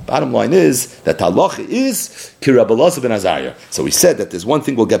 Bottom line is that halacha is ki Rabbi Elazar ben Azariah. So we said that there's one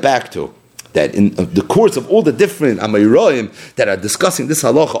thing we'll get back to, that in the course of all the different Amayroim that are discussing this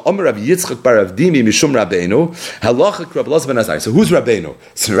halacha, Amar Rav Yitzchak bar Rav Dimi mishum Rabbeinu, halacha ki Rabbi Elazar ben Azariah. So who's Rabbeinu?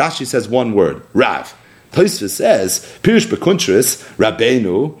 So Rashi says one word, Rav. Tosfos says, Pirush Bekuntris,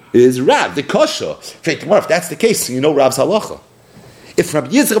 Rabbeinu is Rav, the kosher. If that's the case, you know Rav's halacha. If Rabbi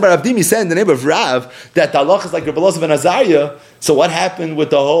Yitzchak bar Rav Dimi said in the name of Rav that the halacha is like Rabbi Elazar ben Azariah, so what happened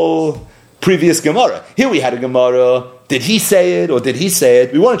with the whole previous Gemara? Here we had a Gemara. Did he say it or did he say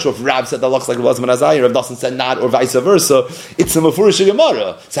it? We weren't sure if Rav said the halacha is like Rabbi Elazar ben Azariah, Rav doesn't say not, or vice versa. It's a mefurish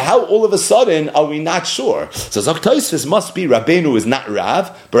Gemara. So how all of a sudden are we not sure? So Zok Tosfos must be Rabbeinu is not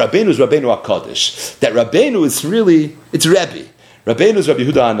Rav, but Rabbeinu is Rabbeinu HaKadosh. That Rabbeinu is really, it's Rebbe. Rabbeinu is Rabbi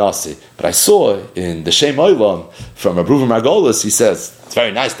Yehuda Anasi. But I saw in the Shem Olam from Rabbi Reuven Margolis, he says, it's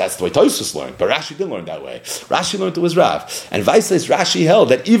very nice, that's the way Tosfos learned, but Rashi didn't learn that way. Rashi learned it was Rav. And Vice says Rashi held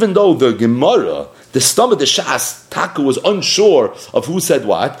that even though the Gemara, the stomach of the Shas, Taka was unsure of who said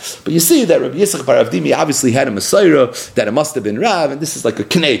what, but you see that Rabbi Yitzchak bar Rav Dimi obviously had a Messiah, that it must have been Rav, and this is like a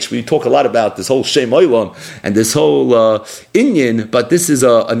knech. We talk a lot about this whole Shem Olam and this whole Inyan, but this is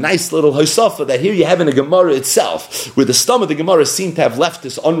a nice little Hosafa that here you have in the Gemara itself, where the stomach of the Gemara seemed to have left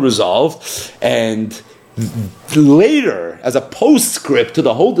this unresolved, and later, as a postscript to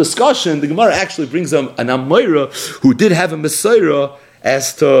the whole discussion, the Gemara actually brings an Amayra who did have a Messiah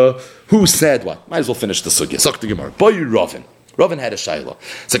as to who said what. Might as well finish the sugya. Sok the Gemara. Boy Ravin. Ravin had a shayla.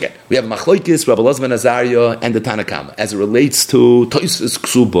 So again, we have Machlokes, Rabbi Elazar ben Azariah, and the Tanakama as it relates to Tosfos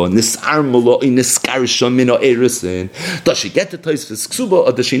Ksuba, Nisar Muloi, Niskar Shamino Erisin. Does she get the Tosfos Ksuba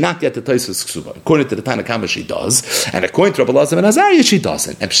or does she not get the Tosfos Ksuba? According to the Tanakama, she does, and according to Rabbi Elazar ben Azariah, she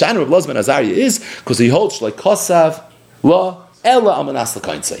doesn't. And Pshan Rabbi Elazar ben Azariah is because he holds like Kosav La Ella Amanas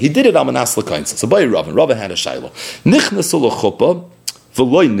Lakainsa. He did it Amanas Lakainsa. So by Ravin had a shayla. Nichnasul Chuppah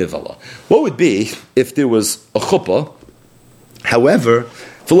v'loy nivala. What would be if there was a chuppah? However,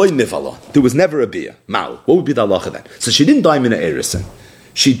 v'loy nivala, there was never a bia. Ma'u. What would be the halacha then? So she didn't die in a erisin.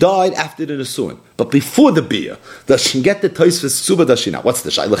 She died after the Nesuin. But before the Bia, does she get the Tosfos Ksuba, does she not? What's the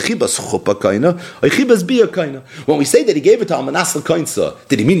Shayla? Chibas Chuppah kaina, or Chibas Bia kaina? When we say that he gave it to Almanas L'Kainsa,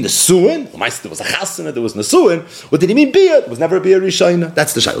 did he mean Nesuin? There was a Chasana, there was Nesuin. Or did he mean Bia? There was never a Bia Rishayna.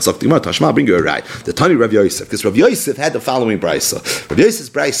 That's the Shayla. So Tashma, bring you a right. The Tani Rav Yosef, because Rav Yosef had the following brisa. Rav Yosef's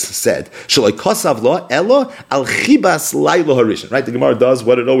brisa said, Shalai Kosav Lo Elo Al Chibas Lailo Harishan. Right? The Gemara does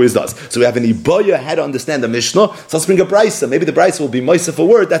what it always does. So we have an Ibaya had to understand the Mishnah. So let's bring a brisa. Maybe the brisa will be Moisef a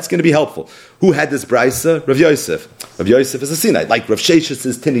word. That's going to be helpful. Who had this brisa? Rav Yosef. Rav Yosef is a Sinai. Like Rav Sheshes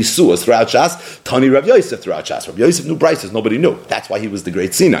is Tini Suas throughout Shas, Tani Rav Yosef throughout Shas. Rav Yosef knew brisas, nobody knew. That's why he was the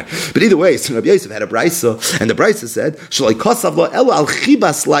great Sinai. But either way, so Rav Yosef had a brisa, and the brisa said, Shalai Kosav Lo Elo Al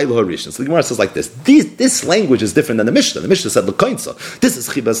Chibas Lailo Harishan. So the Gemara says like this. This language is different than the Mishnah. The Mishnah said L'Kainsa. This is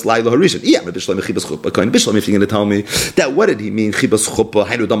Chibas Lailo Harishan. Yeah, Rabbi Shlomo Chibas Chuppah. Kohen Bishlam, if you're going to tell me that, what did he mean? Chibas Chuppah,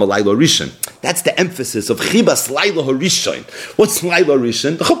 Hainu Dama Lailo Harishan. That's the emphasis of Chibas Lailo Harishan. What's Lailo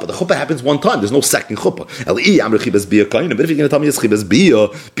Harishan? The Chuppah happens one time. There's no second Chuppah. But if you're going to tell me it's Chibas Bia,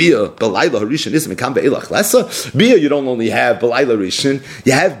 B'Laila Harishan is Mekam Be'elach Lesa, Bia you don't only have B'Laila Harishan,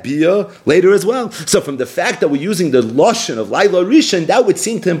 you have Bia later as well. So from the fact that we're using the Lashon of Laila Harishan, that would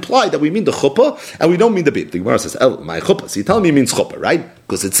seem to imply that we mean the Chuppah and we don't mean the Bia. The Gemara says, my Chuppah. So you tell me it means Chuppah, right?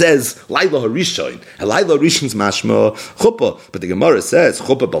 Because it says Laila Harishan, and Laila Harishan's mashma Chuppah. But the Gemara says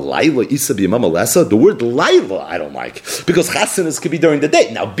Chuppah B'Laila Isa B'Yamam Lesa. The word Laila I don't like because Chasanas could be during the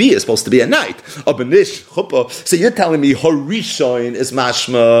day. Now Bia is supposed to be at night. Abanish Chuppah. So you're telling me Harishan is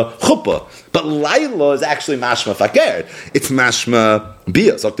mashma Chuppah, but Laila is actually mashma Fakir. It's mashma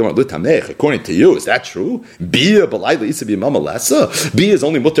Bia, according to you, is that true? Bia, Balayla, Isa be Mama Lessa. Bia is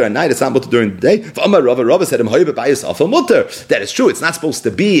only mutter at night, it's not mutter during the day. Rava said, that is true, it's not supposed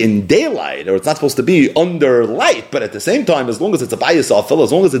to be in daylight, or it's not supposed to be under light, but at the same time, as long as it's a bayis afil,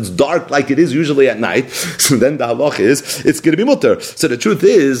 as long as it's dark like it is usually at night, so then the halach is, it's going to be mutter. So the truth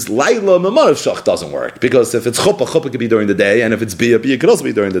is, Laila Mamarav Shach doesn't work, because if it's chuppah could be during the day, and if it's bia could also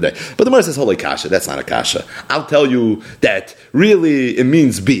be during the day. But the Gemara says, holy kasha, that's not a kasha. I'll tell you that really it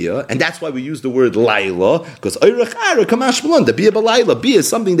means bia, and that's why we use the word laila, because oirach ara kamash malon, the bia b'laila. Bia is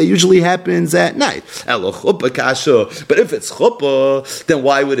something that usually happens at night. Elo chuppah kasha. But if it's chuppah, then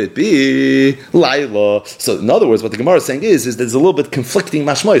why would it be laila? So in other words, what the Gemara is saying is there's a little bit conflicting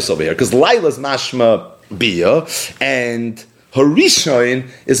mashmois over here, because laila's mashma bia, and Harishain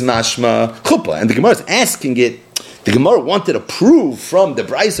is mashma chuppah. And the Gemara is asking it, the Gemara wanted to prove from the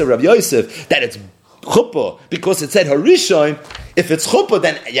Brisa Rav Yosef that it's chuppah, because it said Harishain. If it's chuppah,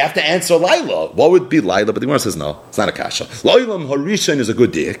 then you have to answer Laila. What would be Laila? But the Gemara says no, it's not a kasha. Lailam Harishain is a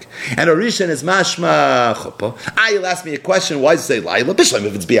good dick, and Harishain is mashma chuppah. You'll ask me a question, why does it say Laila? Bishlam,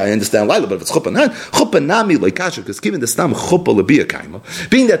 if it's bia, I understand Laila, but if it's chuppah, not chuppah nami like kasha, because given the stam chuppah labia kaima,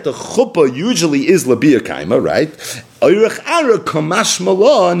 being that the chuppah usually is labia kaima, right? Oirach ara kamash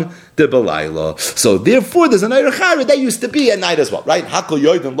malon de belayla. So therefore, there's an oirach ara that used to be at night as well, right? Hakol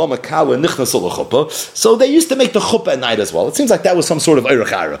yoidim lama kala nichnas chuppah. So they used to make the chuppah at night as well. It seems like that was some sort of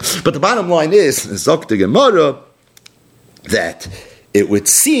oirach ara. But the bottom line is, Zok the Gemara, that it would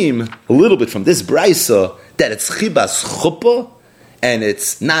seem a little bit from this brisa that it's chibas chuppah and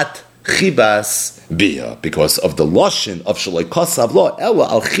it's not chibas bia, because of the loshin of shaloi kosav lo ela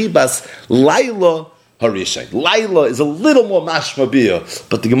al chibas laila Harishain. Laila is a little more mashma bia,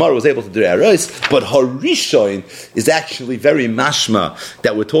 but the Gemara was able to do aros. But Harishain is actually very mashma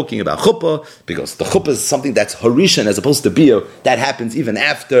that we're talking about chuppah, because the chuppah is something that's Harishain as opposed to bia that happens even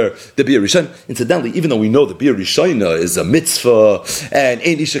after the bia rishon. Incidentally, even though we know the bia rishona is a mitzvah and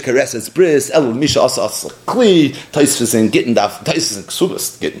ein isha kareses bris el misha asa kli taisvis and gittin daf taisvis and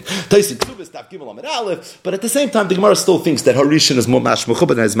ksubas gittin taisvis ksubas daf gimel amid aleph. But at the same time, the Gemara still thinks that Harishain is more mashma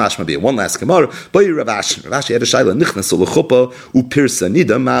chuppah than is mashma bia. One last Gemara. Rashi had a shayla nichnas l'chuppah upirsa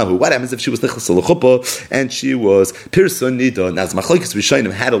nida mahu. What happens if she was nichnas l'chuppah and she was pirsa nida? Now, as machlokes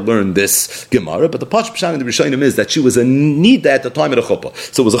Rishonim had to learn this Gemara, but the pashut pshat in the Rishonim is that she was a nida at the time of the chuppah,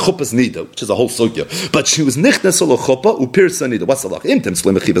 so it was a chuppah's nida, which is a whole sugya. But she was nichnas l'chuppah upirsa nida. What's the lach? Imtem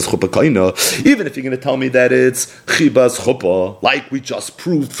slim chibas chuppah kaina. Even if you're going to tell me that it's chibas chuppah, like we just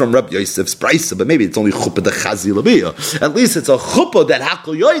proved from Rabbi Yosef's brisa, but maybe it's only chuppah de chazi labia. At least it's a chuppah that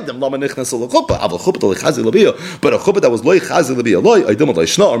hakol yoidim lama nichnas l'chuppah. Aval chuppah but a chuppah that was loy chazi labia loy aydum loy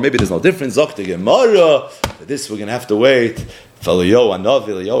shna, or maybe there's no difference. Zok the Gemara. For this we're gonna have to wait. V'liyo anav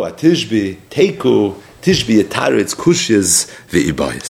v'liyo atishbi teiku tishbi etaretz kushis v'ibayis.